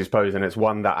Schwartz is posed, and it's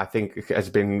one that I think has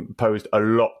been posed a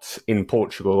lot in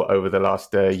Portugal over the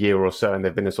last year or so. And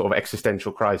there's been a sort of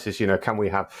existential crisis. Can we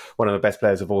have one of the best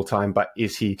players of all time, but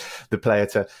is he the player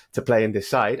to play in this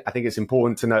side? I think it's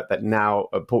important to note that now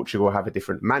Portugal have a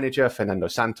different manager. Fernando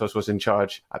Santos was in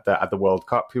charge at the World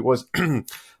Cup, who was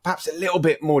perhaps a little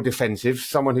bit more defensive,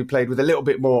 someone who played with a little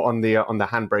bit more on the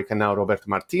handbrake. And now Roberto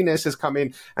Martinez has come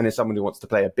in and is someone who wants to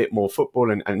play a bit more football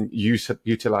and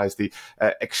utilize the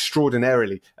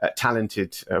extraordinarily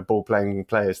talented ball-playing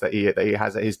players that he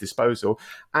has at his disposal.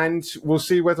 And we'll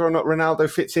see whether or not Ronaldo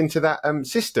fits into that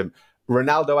system.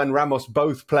 Ronaldo and Ramos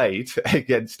both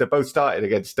started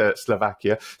against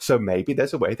Slovakia, so maybe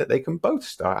there's a way that they can both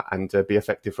start and be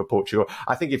effective for Portugal.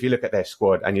 I think if you look at their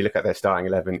squad and you look at their starting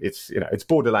 11, it's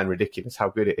borderline ridiculous how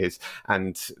good it is,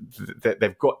 and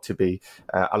they've got to be,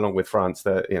 along with France,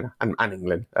 and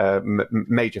England,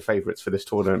 major favourites for this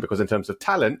tournament, because in terms of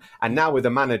talent, and now with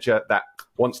a manager that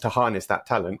wants to harness that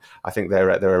talent, I think they're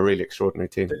a really extraordinary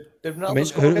team.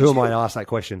 Who am I to ask that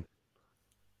question?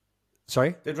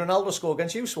 Sorry? Did Ronaldo score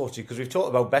against you, Schwarzie? Because we've talked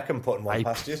about Beckham putting one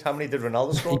past you. How many did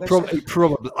Ronaldo score against you?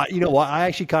 Probably. You know what? I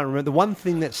actually can't remember. The one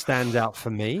thing that stands out for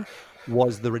me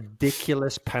was the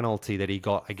ridiculous penalty that he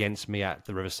got against me at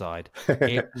the Riverside.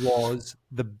 It was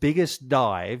the biggest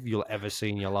dive you'll ever see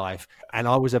in your life. And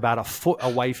I was about a foot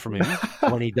away from him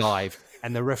when he dived.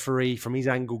 And the referee, from his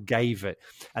angle, gave it.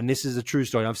 And this is a true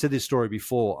story. I've said this story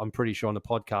before, I'm pretty sure, on the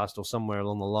podcast or somewhere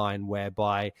along the line,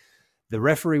 whereby the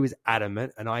referee was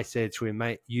adamant, and I said to him,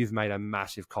 mate, you've made a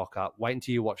massive cock up. Wait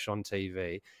until you watch it on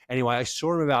TV. Anyway, I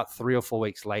saw him about 3 or 4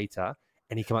 weeks later,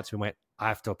 and he came up to me and went, I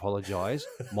have to apologise.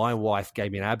 My wife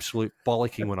gave me an absolute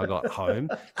bollocking when I got home,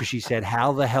 because she said,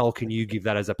 how the hell can you give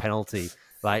that as a penalty?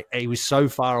 Like, he was so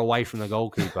far away from the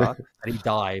goalkeeper that he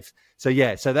dived. So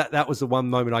that was the one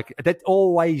moment that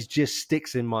always just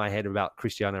sticks in my head about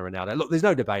Cristiano Ronaldo. Look, there's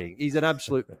no debating. He's an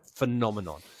absolute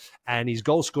phenomenon. And his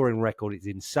goal-scoring record is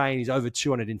insane. He's over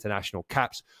 200 international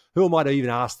caps. Who am I to even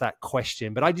ask that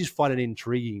question? But I just find it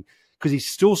intriguing because he's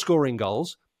still scoring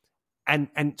goals. And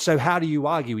so how do you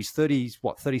argue? He's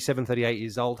 37, 38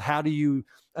 years old. How do you...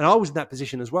 And I was in that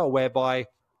position as well, whereby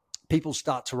people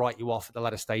start to write you off at the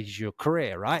latter stages of your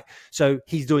career, right? So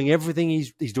he's doing everything.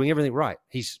 He's doing everything right.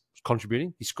 He's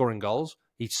contributing. He's scoring goals.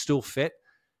 He's still fit.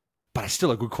 But it's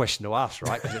still a good question to ask,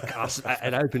 right? Because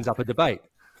it opens up a debate.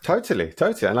 Totally.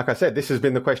 And like I said, this has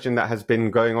been the question that has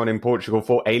been going on in Portugal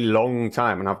for a long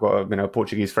time. And I've got a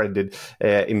Portuguese friend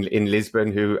in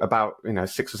Lisbon who about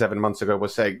 6 or 7 months ago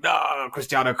was saying, no,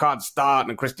 Cristiano can't start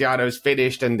and Cristiano's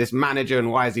finished and this manager, and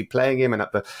why is he playing him? And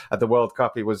at the World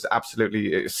Cup, he was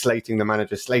absolutely slating the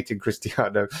manager, slating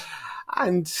Cristiano.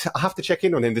 And I have to check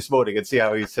in on him this morning and see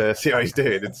how he's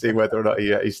doing, and see whether or not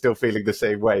he's still feeling the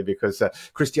same way, because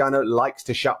Cristiano likes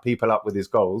to shut people up with his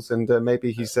goals, and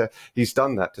maybe he's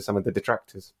done that to some of the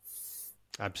detractors.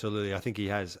 Absolutely, I think he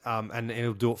has, and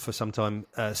he'll do it for some time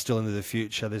still into the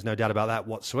future. There's no doubt about that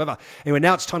whatsoever. Anyway,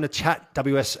 now it's time to chat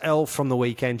WSL from the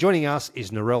weekend. Joining us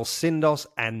is Narelle Sindos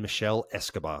and Michelle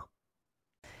Escobar.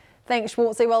 Thanks,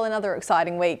 Schwarzie. Well, another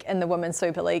exciting week in the Women's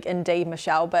Super League, indeed,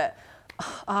 Michelle, but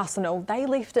Arsenal, they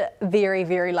left it very,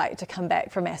 very late to come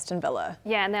back from Aston Villa.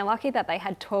 Yeah, and they're lucky that they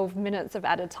had 12 minutes of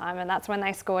added time, and that's when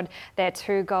they scored their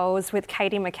 2 goals, with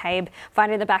Katie McCabe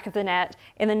finding the back of the net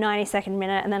in the 92nd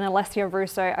minute, and then Alessia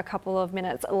Russo a couple of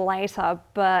minutes later.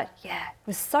 But yeah, it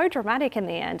was so dramatic in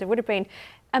the end. It would have been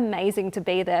amazing to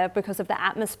be there because of the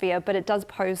atmosphere, but it does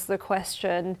pose the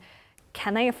question,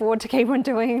 can they afford to keep on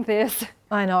doing this?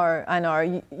 I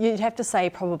know. You'd have to say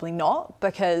probably not,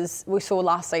 because we saw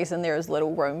last season there is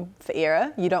little room for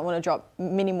error. You don't want to drop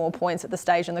many more points at the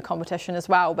stage in the competition as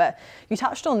well. But you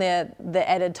touched on the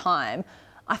added time.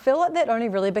 I feel like that only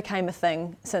really became a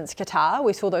thing since Qatar.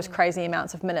 We saw those crazy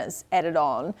amounts of minutes added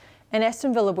on, and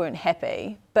Aston Villa weren't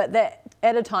happy. But that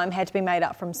added time had to be made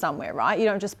up from somewhere, right? You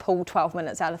don't just pull 12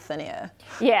 minutes out of thin air.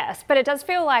 Yes, but it does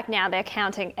feel like now they're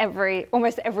counting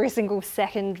almost every single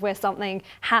second where something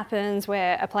happens,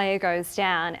 where a player goes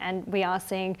down, and we are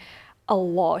seeing a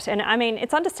lot. And I mean,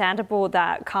 it's understandable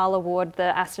that Carla Ward,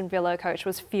 the Aston Villa coach,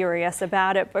 was furious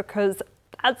about it, because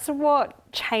that's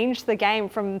what changed the game,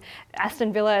 from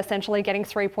Aston Villa essentially getting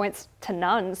 3 points to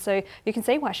none. So you can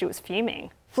see why she was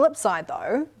fuming. Flip side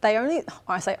though, they only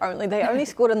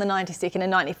scored in the 92nd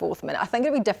and 94th minute. I think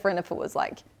it'd be different if it was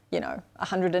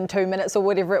 102 minutes or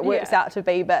whatever it works out to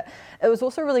be. But it was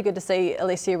also really good to see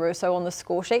Alessia Russo on the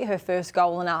score sheet, her first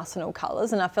goal in Arsenal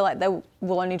colours. And I feel like they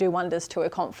will only do wonders to her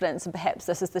confidence, and perhaps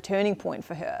this is the turning point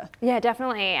for her. Yeah,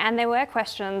 definitely. And there were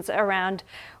questions around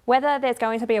whether there's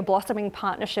going to be a blossoming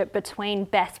partnership between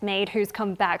Beth Mead, who's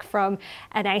come back from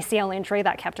an ACL injury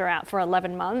that kept her out for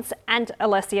 11 months, and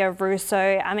Alessia Russo.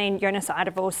 I mean, Jonas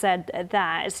Eidevall said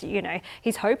that,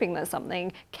 he's hoping that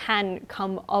something can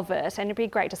come of it. And it'd be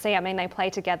great to see. I mean, they play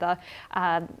together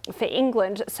for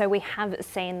England, so we have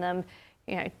seen them,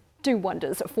 do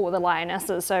wonders for the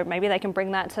Lionesses. So maybe they can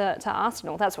bring that to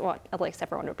Arsenal. That's what at least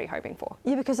everyone would be hoping for.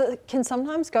 Yeah, because it can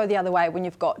sometimes go the other way when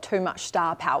you've got too much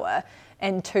star power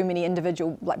and too many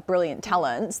individual brilliant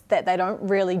talents that they don't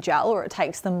really gel, or it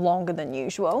takes them longer than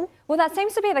usual. Well, that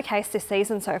seems to be the case this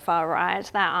season so far, right?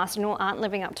 That Arsenal aren't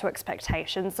living up to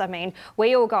expectations. I mean,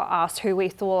 we all got asked who we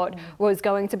thought was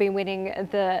going to be winning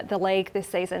the league this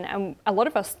season, and a lot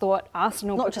of us thought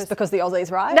Arsenal. Not just because the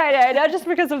Aussies, right? No, not just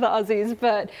because of the Aussies,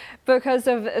 but because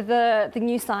of the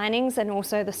new signings and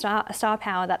also the star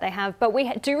power that they have. But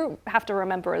we do have to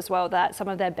remember as well that some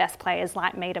of their best players,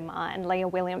 like Miedema and Leah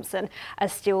Williamson, are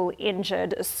still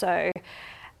injured. So,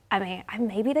 I mean,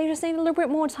 maybe they just need a little bit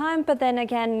more time, but then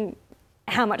again,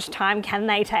 how much time can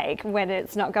they take when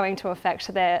it's not going to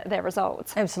affect their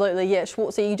results? Absolutely, yeah.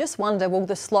 Schwarzie, you just wonder, will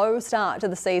the slow start to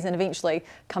the season eventually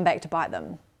come back to bite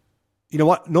them? You know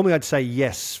what? Normally I'd say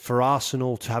yes for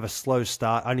Arsenal to have a slow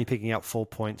start, only picking up 4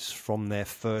 points from their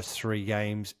first 3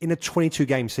 games. In a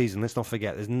 22-game season, let's not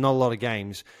forget, there's not a lot of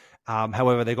games.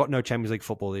 However, they got no Champions League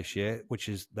football this year, which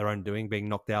is their own doing, being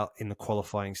knocked out in the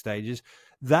qualifying stages.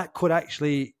 That could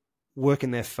actually work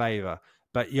in their favour.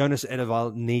 But Jonas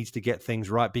Eidevall needs to get things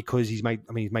right because he's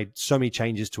made so many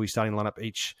changes to his starting lineup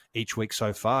each week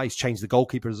so far. He's changed the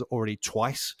goalkeepers already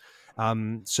twice.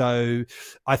 So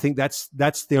I think that's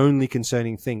the only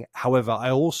concerning thing. However,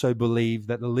 I also believe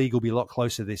that the league will be a lot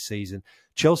closer this season.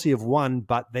 Chelsea have won,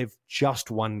 but they've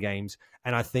just won games.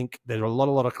 And I think there are a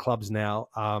lot of clubs now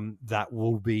that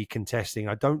will be contesting.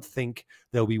 I don't think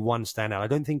there'll be one standout. I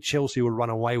don't think Chelsea will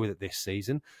run away with it this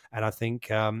season. And I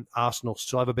think Arsenal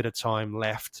still have a bit of time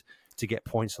left to get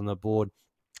points on the board.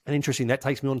 And interesting, that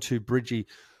takes me on to Bridgie.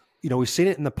 We've seen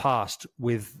it in the past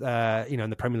with, in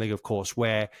the Premier League, of course,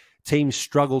 where teams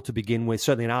struggle to begin with.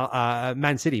 Certainly in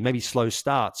Man City, maybe slow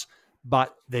starts,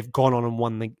 but they've gone on and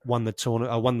won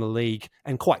the league,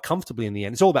 and quite comfortably in the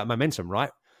end. It's all about momentum,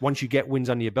 right? Once you get wins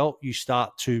under your belt, you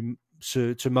start to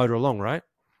motor along, right?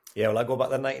 Yeah, well, I go back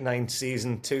to the 99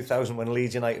 season, 2000, when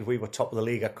Leeds United, we were top of the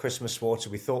league at Christmas, Schwarzie.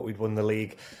 We thought we'd won the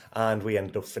league, and we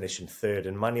ended up finishing third.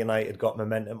 And Man United got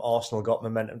momentum, Arsenal got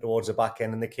momentum towards the back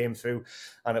end, and they came through.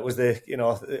 And it was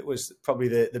it was probably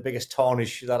the biggest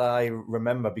tarnish that I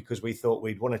remember, because we thought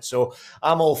we'd won it. So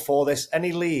I'm all for this.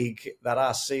 Any league that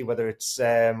I see, whether it's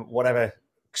whatever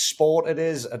sport it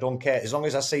is, I don't care. As long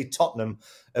as I see Tottenham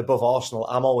above Arsenal,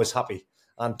 I'm always happy.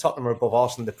 And Tottenham are above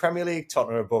Arsenal in the Premier League,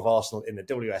 Tottenham are above Arsenal in the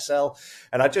WSL.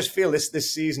 And I just feel this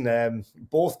season,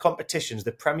 both competitions,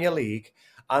 the Premier League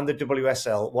and the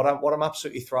WSL, what I'm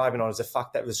absolutely thriving on is the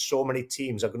fact that there's so many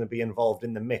teams are going to be involved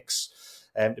in the mix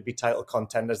to be title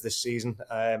contenders this season.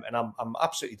 And I'm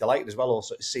absolutely delighted as well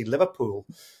also to see Liverpool,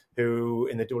 who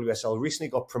in the WSL recently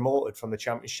got promoted from the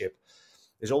Championship.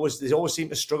 They always seem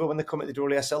to struggle when they come into the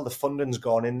WSL. The funding's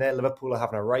gone in there. Liverpool are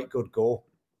having a right good go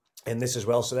in this as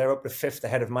well. So they're up to 5th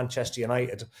ahead of Manchester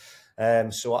United.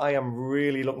 So I am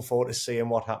really looking forward to seeing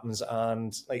what happens.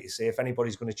 And like you say, if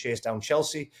anybody's going to chase down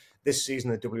Chelsea this season,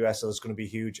 the WSL is going to be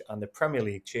huge. And the Premier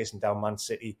League chasing down Man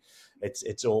City,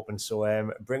 it's open.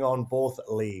 So bring on both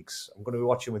leagues. I'm going to be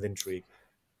watching with intrigue.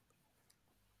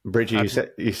 Bridgie,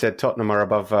 you said Tottenham are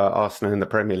above Arsenal in the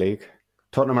Premier League.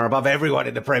 Tottenham are above everyone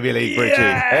in the Premier League, Bridgie.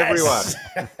 Yes!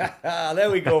 Everyone.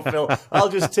 There we go, Phil. I'll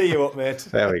just tee you up, mate.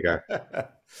 There we go.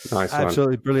 Nice one.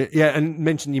 Absolutely brilliant. Yeah, and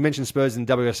you mentioned Spurs in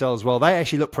WSL as well. They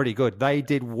actually look pretty good. They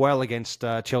did well against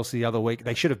Chelsea the other week.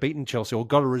 They should have beaten Chelsea or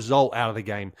got a result out of the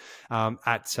game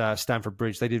at Stamford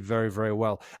Bridge. They did very, very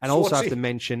well. And also have to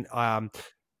mention...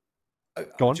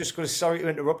 Go on. Sorry to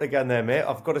interrupt again there, mate.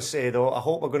 I've got to say, though, I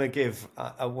hope we're going to give,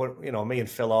 me and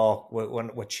Phil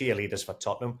we're cheerleaders for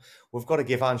Tottenham. We've got to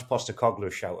give Ange Postecoglou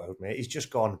a shout out, mate. He's just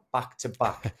gone back to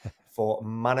back for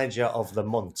manager of the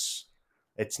months.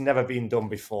 It's never been done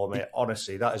before, mate.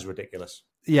 Honestly, that is ridiculous.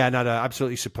 Yeah, no,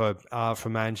 absolutely superb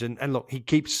from Ange. And look, he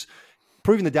keeps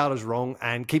proving the doubters wrong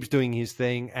and keeps doing his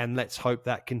thing. And let's hope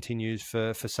that continues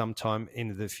for some time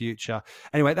into the future.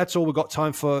 Anyway, that's all we've got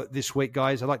time for this week,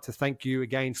 guys. I'd like to thank you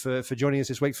again for joining us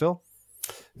this week, Phil.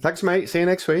 Thanks, mate. See you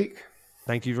next week.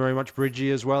 Thank you very much,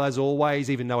 Bridgie, as well as always.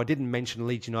 Even though I didn't mention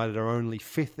Leeds United are only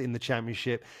 5th in the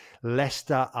Championship,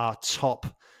 Leicester are top,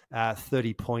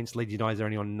 30 points. Leeds United are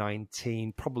only on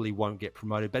 19, probably won't get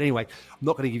promoted. But anyway, I'm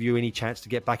not going to give you any chance to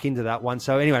get back into that one.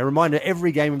 So anyway, reminder,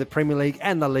 every game of the Premier League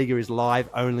and La Liga is live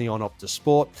only on Optus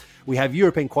Sport. We have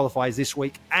European qualifiers this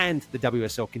week, and the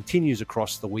WSL continues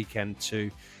across the weekend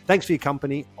too. Thanks for your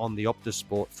company on the Optus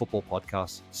Sport Football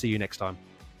Podcast. See you next time.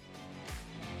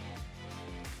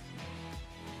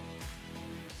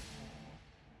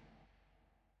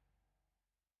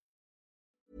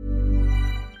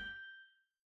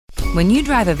 When you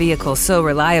drive a vehicle so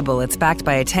reliable it's backed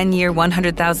by a 10-year,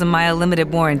 100,000-mile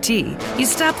limited warranty, you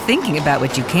stop thinking about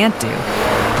what you can't do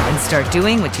and start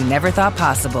doing what you never thought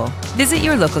possible. Visit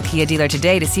your local Kia dealer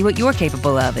today to see what you're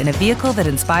capable of in a vehicle that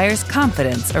inspires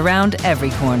confidence around every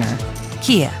corner.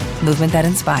 Kia, movement that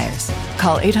inspires.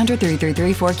 Call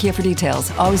 800-333-4KIA for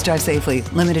details. Always drive safely.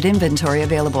 Limited inventory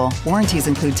available. Warranties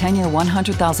include 10-year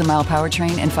 100,000-mile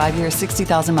powertrain and 5-year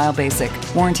 60,000-mile basic.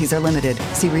 Warranties are limited.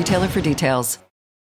 See retailer for details.